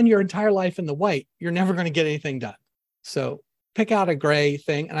 if you spend your entire life in the white, you're never going to get anything done. So pick out a gray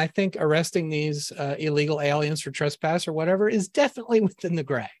thing. And I think arresting these illegal aliens for trespass or whatever is definitely within the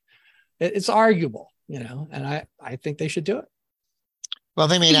gray. It's arguable, and I think they should do it. Well,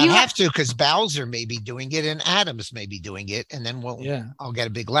 they may not have to because Bowser may be doing it and Adams may be doing it. And then I'll get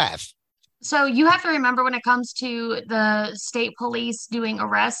a big laugh. So you have to remember when it comes to the state police doing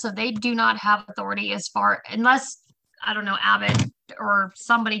arrests, so they do not have authority unless, I don't know, Abbott or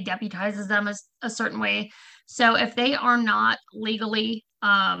somebody deputizes them as a certain way. So if they are not legally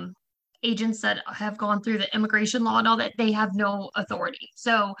agents that have gone through the immigration law and all that, they have no authority.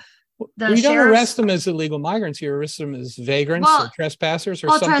 So you don't arrest them as illegal migrants. You arrest them as vagrants or trespassers or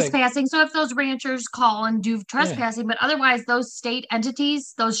something. Trespassing. So if those ranchers call and do trespassing, but otherwise those state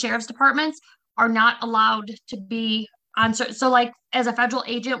entities, those sheriff's departments are not allowed to be on certain. So like as a federal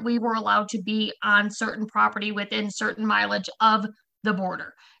agent, we were allowed to be on certain property within certain mileage of the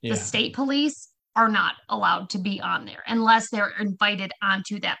border. The state police are not allowed to be on there unless they're invited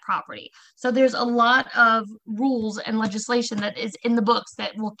onto that property. So there's a lot of rules and legislation that is in the books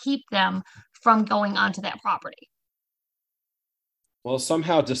that will keep them from going onto that property. Well,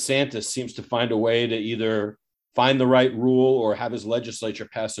 somehow DeSantis seems to find a way to either find the right rule or have his legislature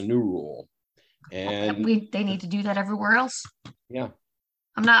pass a new rule. And they need to do that everywhere else. Yeah.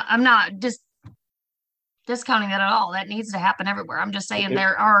 I'm not just discounting that at all. That needs to happen everywhere. I'm just saying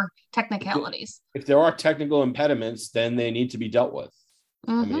there are technicalities. If there are technical impediments, then they need to be dealt with.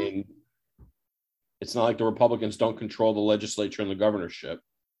 I mean, it's not like the Republicans don't control the legislature and the governorship.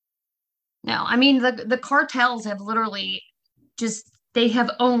 No, I mean, the cartels have literally they have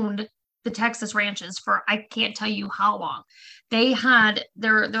owned the Texas ranches for I can't tell you how long. They had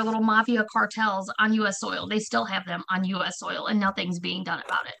their little mafia cartels on U.S. soil. They still have them on U.S. soil, and nothing's being done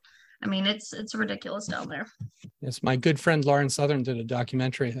about it. I mean, it's ridiculous down there. Yes, my good friend Lauren Southern did a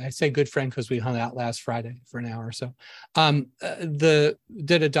documentary. I say good friend because we hung out last Friday for an hour or so.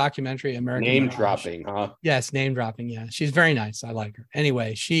 Did a documentary, American name Mirage. Dropping, huh? Yes, name dropping. Yeah, she's very nice. I like her.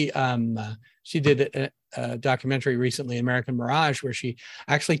 Anyway, she did a documentary recently, American Mirage, where she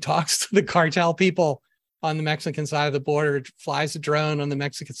actually talks to the cartel people on the Mexican side of the border, flies a drone on the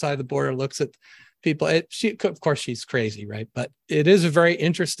Mexican side of the border, looks at people. Of course, she's crazy, right? But it is a very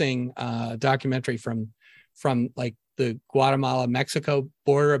interesting documentary from like the Guatemala-Mexico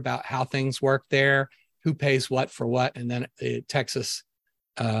border about how things work there, who pays what for what, and then the Texas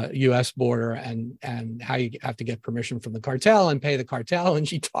U.S. border and how you have to get permission from the cartel and pay the cartel. And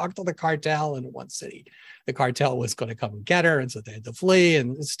she talked to the cartel in one city. The cartel was going to come and get her, and so they had to flee.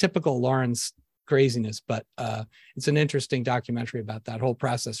 And it's typical Lauren's craziness, but it's an interesting documentary about that whole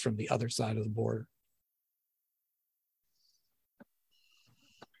process from the other side of the border.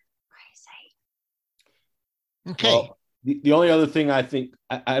 Okay. Well, the only other thing I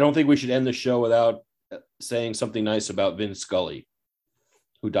don't think we should end the show without saying something nice about Vin Scully,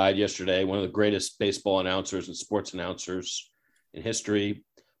 who died yesterday, one of the greatest baseball announcers and sports announcers in history.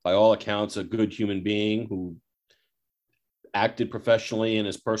 By all accounts, a good human being who acted professionally in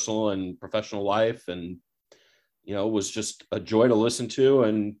his personal and professional life, and was just a joy to listen to,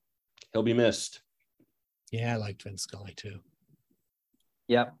 and he'll be missed. Yeah, I liked Vin Scully too.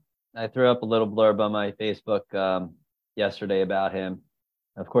 Yep, I threw up a little blurb on my Facebook yesterday about him.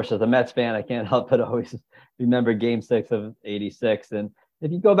 Of course, as a Mets fan, I can't help but always remember Game 6 of '86. And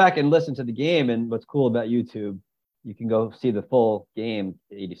if you go back and listen to the game, and what's cool about YouTube, you can go see the full game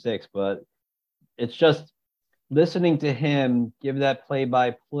 '86. But it's just listening to him give that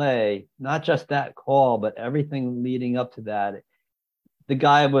play-by-play, not just that call, but everything leading up to that. The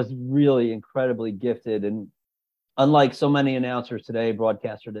guy was really incredibly gifted. And unlike so many announcers today,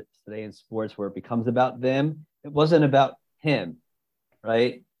 broadcasters today in sports, where it becomes about them, it wasn't about him,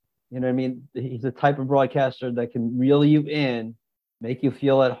 right? You know what I mean? He's the type of broadcaster that can reel you in, make you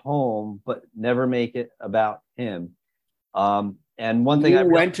feel at home, but never make it about him. And one thing I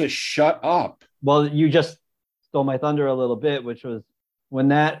went to shut up. Well, you just stole my thunder a little bit, which was when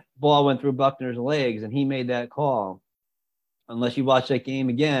that ball went through Buckner's legs and he made that call. Unless you watch that game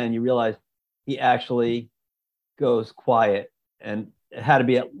again, you realize he actually goes quiet, and it had to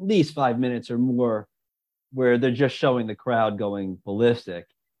be at least 5 minutes or more where they're just showing the crowd going ballistic.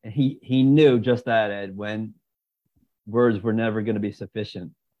 And he knew just that, Ed, when words were never going to be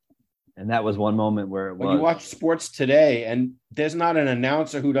sufficient. And that was one moment where it was. When you watch sports today, and there's not an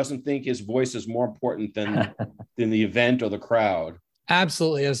announcer who doesn't think his voice is more important than the event or the crowd.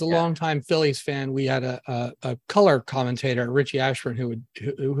 Absolutely. As a longtime Phillies fan, we had a color commentator, Richie Ashburn,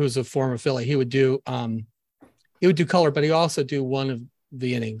 who's a former Philly. He would do color, but he also do one of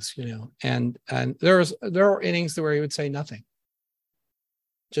the innings, and there are innings where he would say nothing.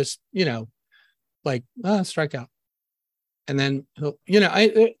 Just, like strikeout. And then he'll,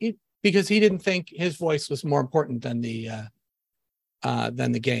 because he didn't think his voice was more important than the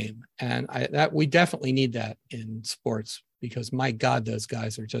game. And we definitely need that in sports, because my God, those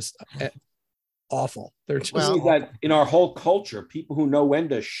guys are just awful. They're just that in our whole culture, people who know when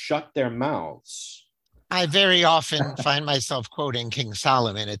to shut their mouths. I very often find myself quoting King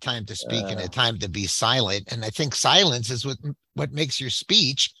Solomon, a time to speak and a time to be silent. And I think silence is what makes your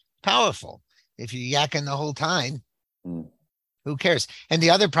speech powerful. If you're yakking the whole time, who cares? And the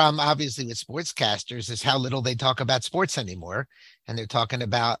other problem, obviously, with sportscasters is how little they talk about sports anymore. And they're talking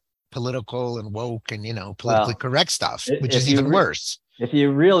about political and woke and, politically correct stuff, which is even worse. If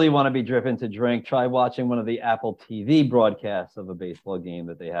you really want to be driven to drink, try watching one of the Apple TV broadcasts of a baseball game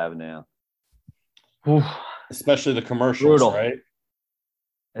that they have now. Especially the commercials, brutal. Right?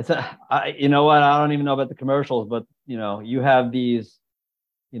 You know what? I don't even know about the commercials, but you have these,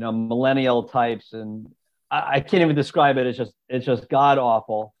 millennial types, and I can't even describe it. It's just god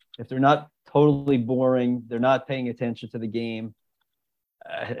awful. If they're not totally boring, they're not paying attention to the game.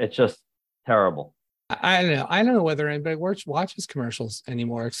 It's just terrible. I don't know whether anybody watches commercials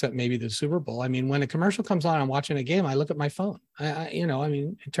anymore, except maybe the Super Bowl. I mean, when a commercial comes on, I'm watching a game, I look at my phone.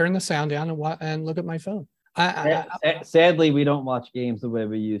 Turn the sound down and look at my phone. Sadly, we don't watch games the way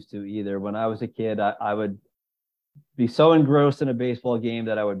we used to either. When I was a kid, I would be so engrossed in a baseball game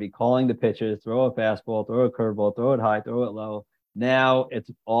that I would be calling the pitches, throw a fastball, throw a curveball, throw it high, throw it low. Now it's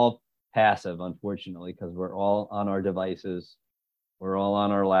all passive, unfortunately, because we're all on our devices. We're all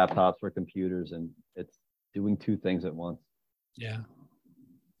on our laptops or computers, and it's doing two things at once. Yeah.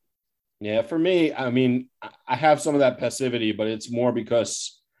 Yeah, for me, I mean, I have some of that passivity, but it's more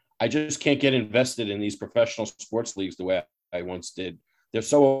because I just can't get invested in these professional sports leagues the way I once did. They're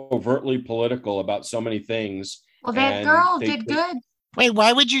so overtly political about so many things. Well, that girl did good. Wait,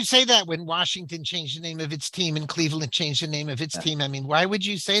 why would you say that when Washington changed the name of its team and Cleveland changed the name of its team? I mean, why would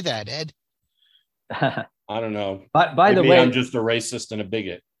you say that, Ed? I don't know. By the way, I'm just a racist and a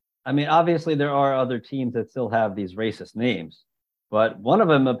bigot. I mean, obviously there are other teams that still have these racist names, but one of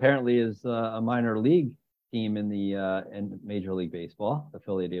them apparently is a minor league team in Major League Baseball,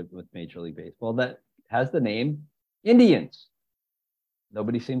 affiliated with Major League Baseball, that has the name Indians.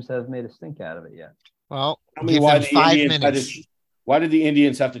 Nobody seems to have made a stink out of it yet. Well, give them 5 minutes. Why did the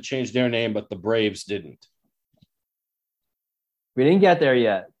Indians have to change their name, but the Braves didn't? We didn't get there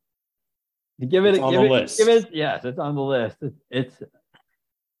yet. It's on the list. Yes, it's on the list. It's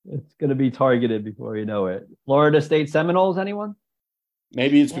going to be targeted before you know it. Florida State Seminoles, anyone?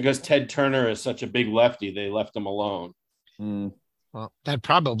 Maybe it's because Ted Turner is such a big lefty, they left him alone. Well, that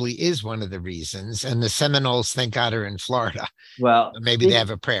probably is one of the reasons. And the Seminoles, thank God, are in Florida. Well, maybe they have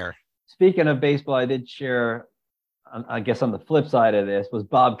a prayer. Speaking of baseball, I did share, I guess on the flip side of this, was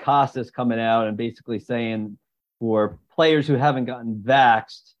Bob Costas coming out and basically saying for players who haven't gotten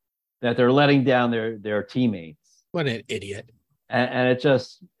vaxxed that they're letting down their teammates. What an idiot. And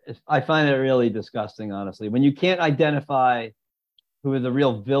I find it really disgusting, honestly. When you can't identify who are the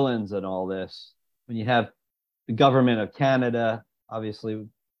real villains in all this, when you have the government of Canada, obviously,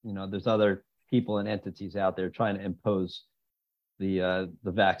 there's other people and entities out there trying to impose the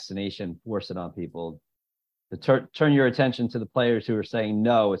vaccination, force it on people. To turn your attention to the players who are saying,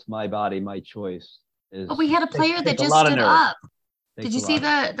 no, it's my body, my choice. But we had a player that just stood up. Did you see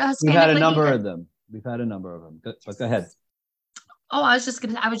the Hispanic? We've had a number of them. But go ahead. Oh, I was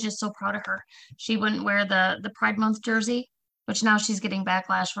just so proud of her. She wouldn't wear the Pride Month jersey, which now she's getting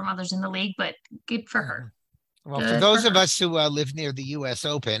backlash from others in the league, but good for her. Well, for those of us who live near the U.S.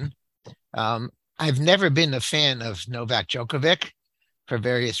 Open, I've never been a fan of Novak Djokovic for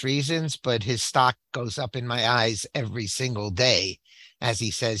various reasons, but his stock goes up in my eyes every single day as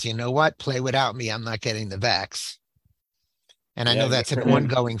he says, you know what, play without me, I'm not getting the vax. And I know that's an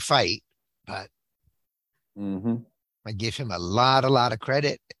ongoing fight, but I give him a lot of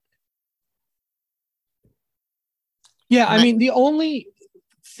credit. Yeah, I mean, the only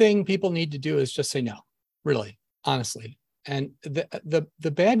thing people need to do is just say no, really, honestly. And the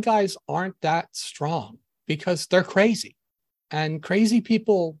bad guys aren't that strong because they're crazy, and crazy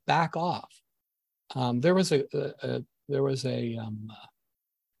people back off. There was a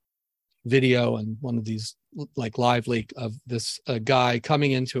video in one of these like live leak of this guy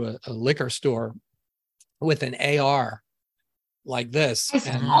coming into a liquor store with an AR like this.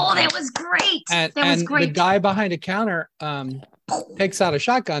 That was great. And the guy behind a counter takes out a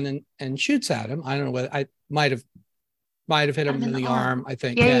shotgun and shoots at him. I don't know whether I might have hit him in the arm. I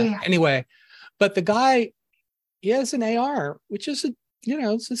think. Yeah. Anyway, but the guy, he has an AR, which is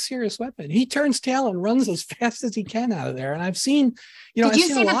it's a serious weapon. He turns tail and runs as fast as he can out of there. And I've seen, I've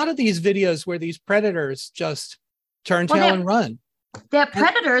seen a lot of these videos where these predators just turn tail and run. That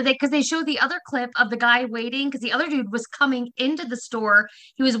predator, because they showed the other clip of the guy waiting, because the other dude was coming into the store.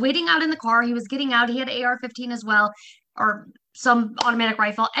 He was waiting out in the car. He was getting out. He had an AR-15 as well, or some automatic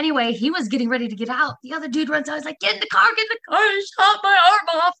rifle. Anyway, he was getting ready to get out. The other dude runs out. He's like, get in the car, He shot my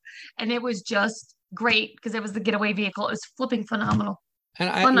arm off. And it was just great because it was the getaway vehicle. It was flipping phenomenal.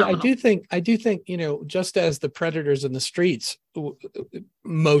 And I do think, just as the predators in the streets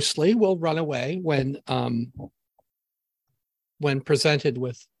mostly will run away when presented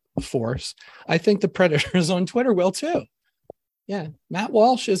with force, I think the predators on Twitter will too. Yeah, Matt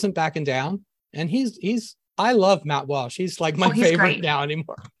Walsh isn't backing down, and I love Matt Walsh. He's like my favorite great. Now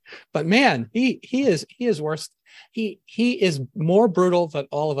anymore. But man, he is worse. He is more brutal than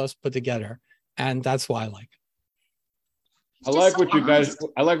all of us put together, and that's why I like him. I like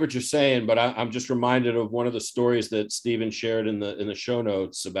what you're saying, but I'm just reminded of one of the stories that Steven shared in the show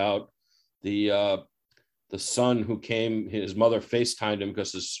notes about the son who came. His mother FaceTimed him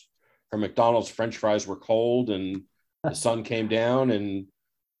because her McDonald's French fries were cold, and the son came down and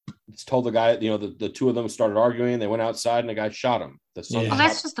told the guy. The two of them started arguing. They went outside, and the guy shot him. The son. Yeah.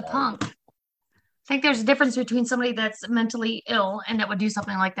 That's just a punk. I think there's a difference between somebody that's mentally ill and that would do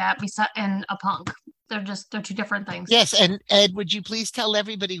something like that and a punk. They're two different things. Yes. And Ed, would you please tell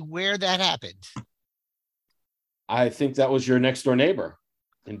everybody where that happened? I think that was your next door neighbor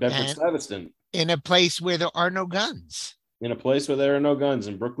in Bedford-Stuyvesant. In a place where there are no guns. In a place where there are no guns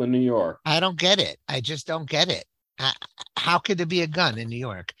in Brooklyn, New York. I don't get it. I just don't get it. How could there be a gun in New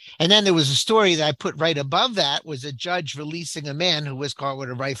York? And then there was a story that I put right above that was a judge releasing a man who was caught with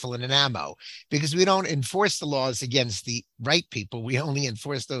a rifle and an ammo, because we don't enforce the laws against the right people. We only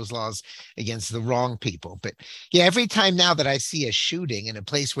enforce those laws against the wrong people. But yeah, every time now that I see a shooting in a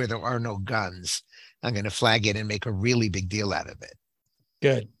place where there are no guns, I'm going to flag it and make a really big deal out of it.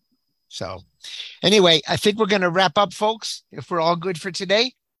 Good. So anyway, I think we're going to wrap up, folks, if we're all good for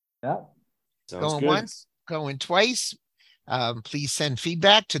today. Yeah. Sounds going good. Once, going twice. Please send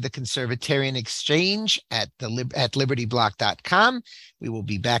feedback to the Conservatarian Exchange at libertyblock.com. We will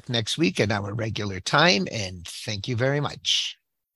be back next week at our regular time, and thank you very much.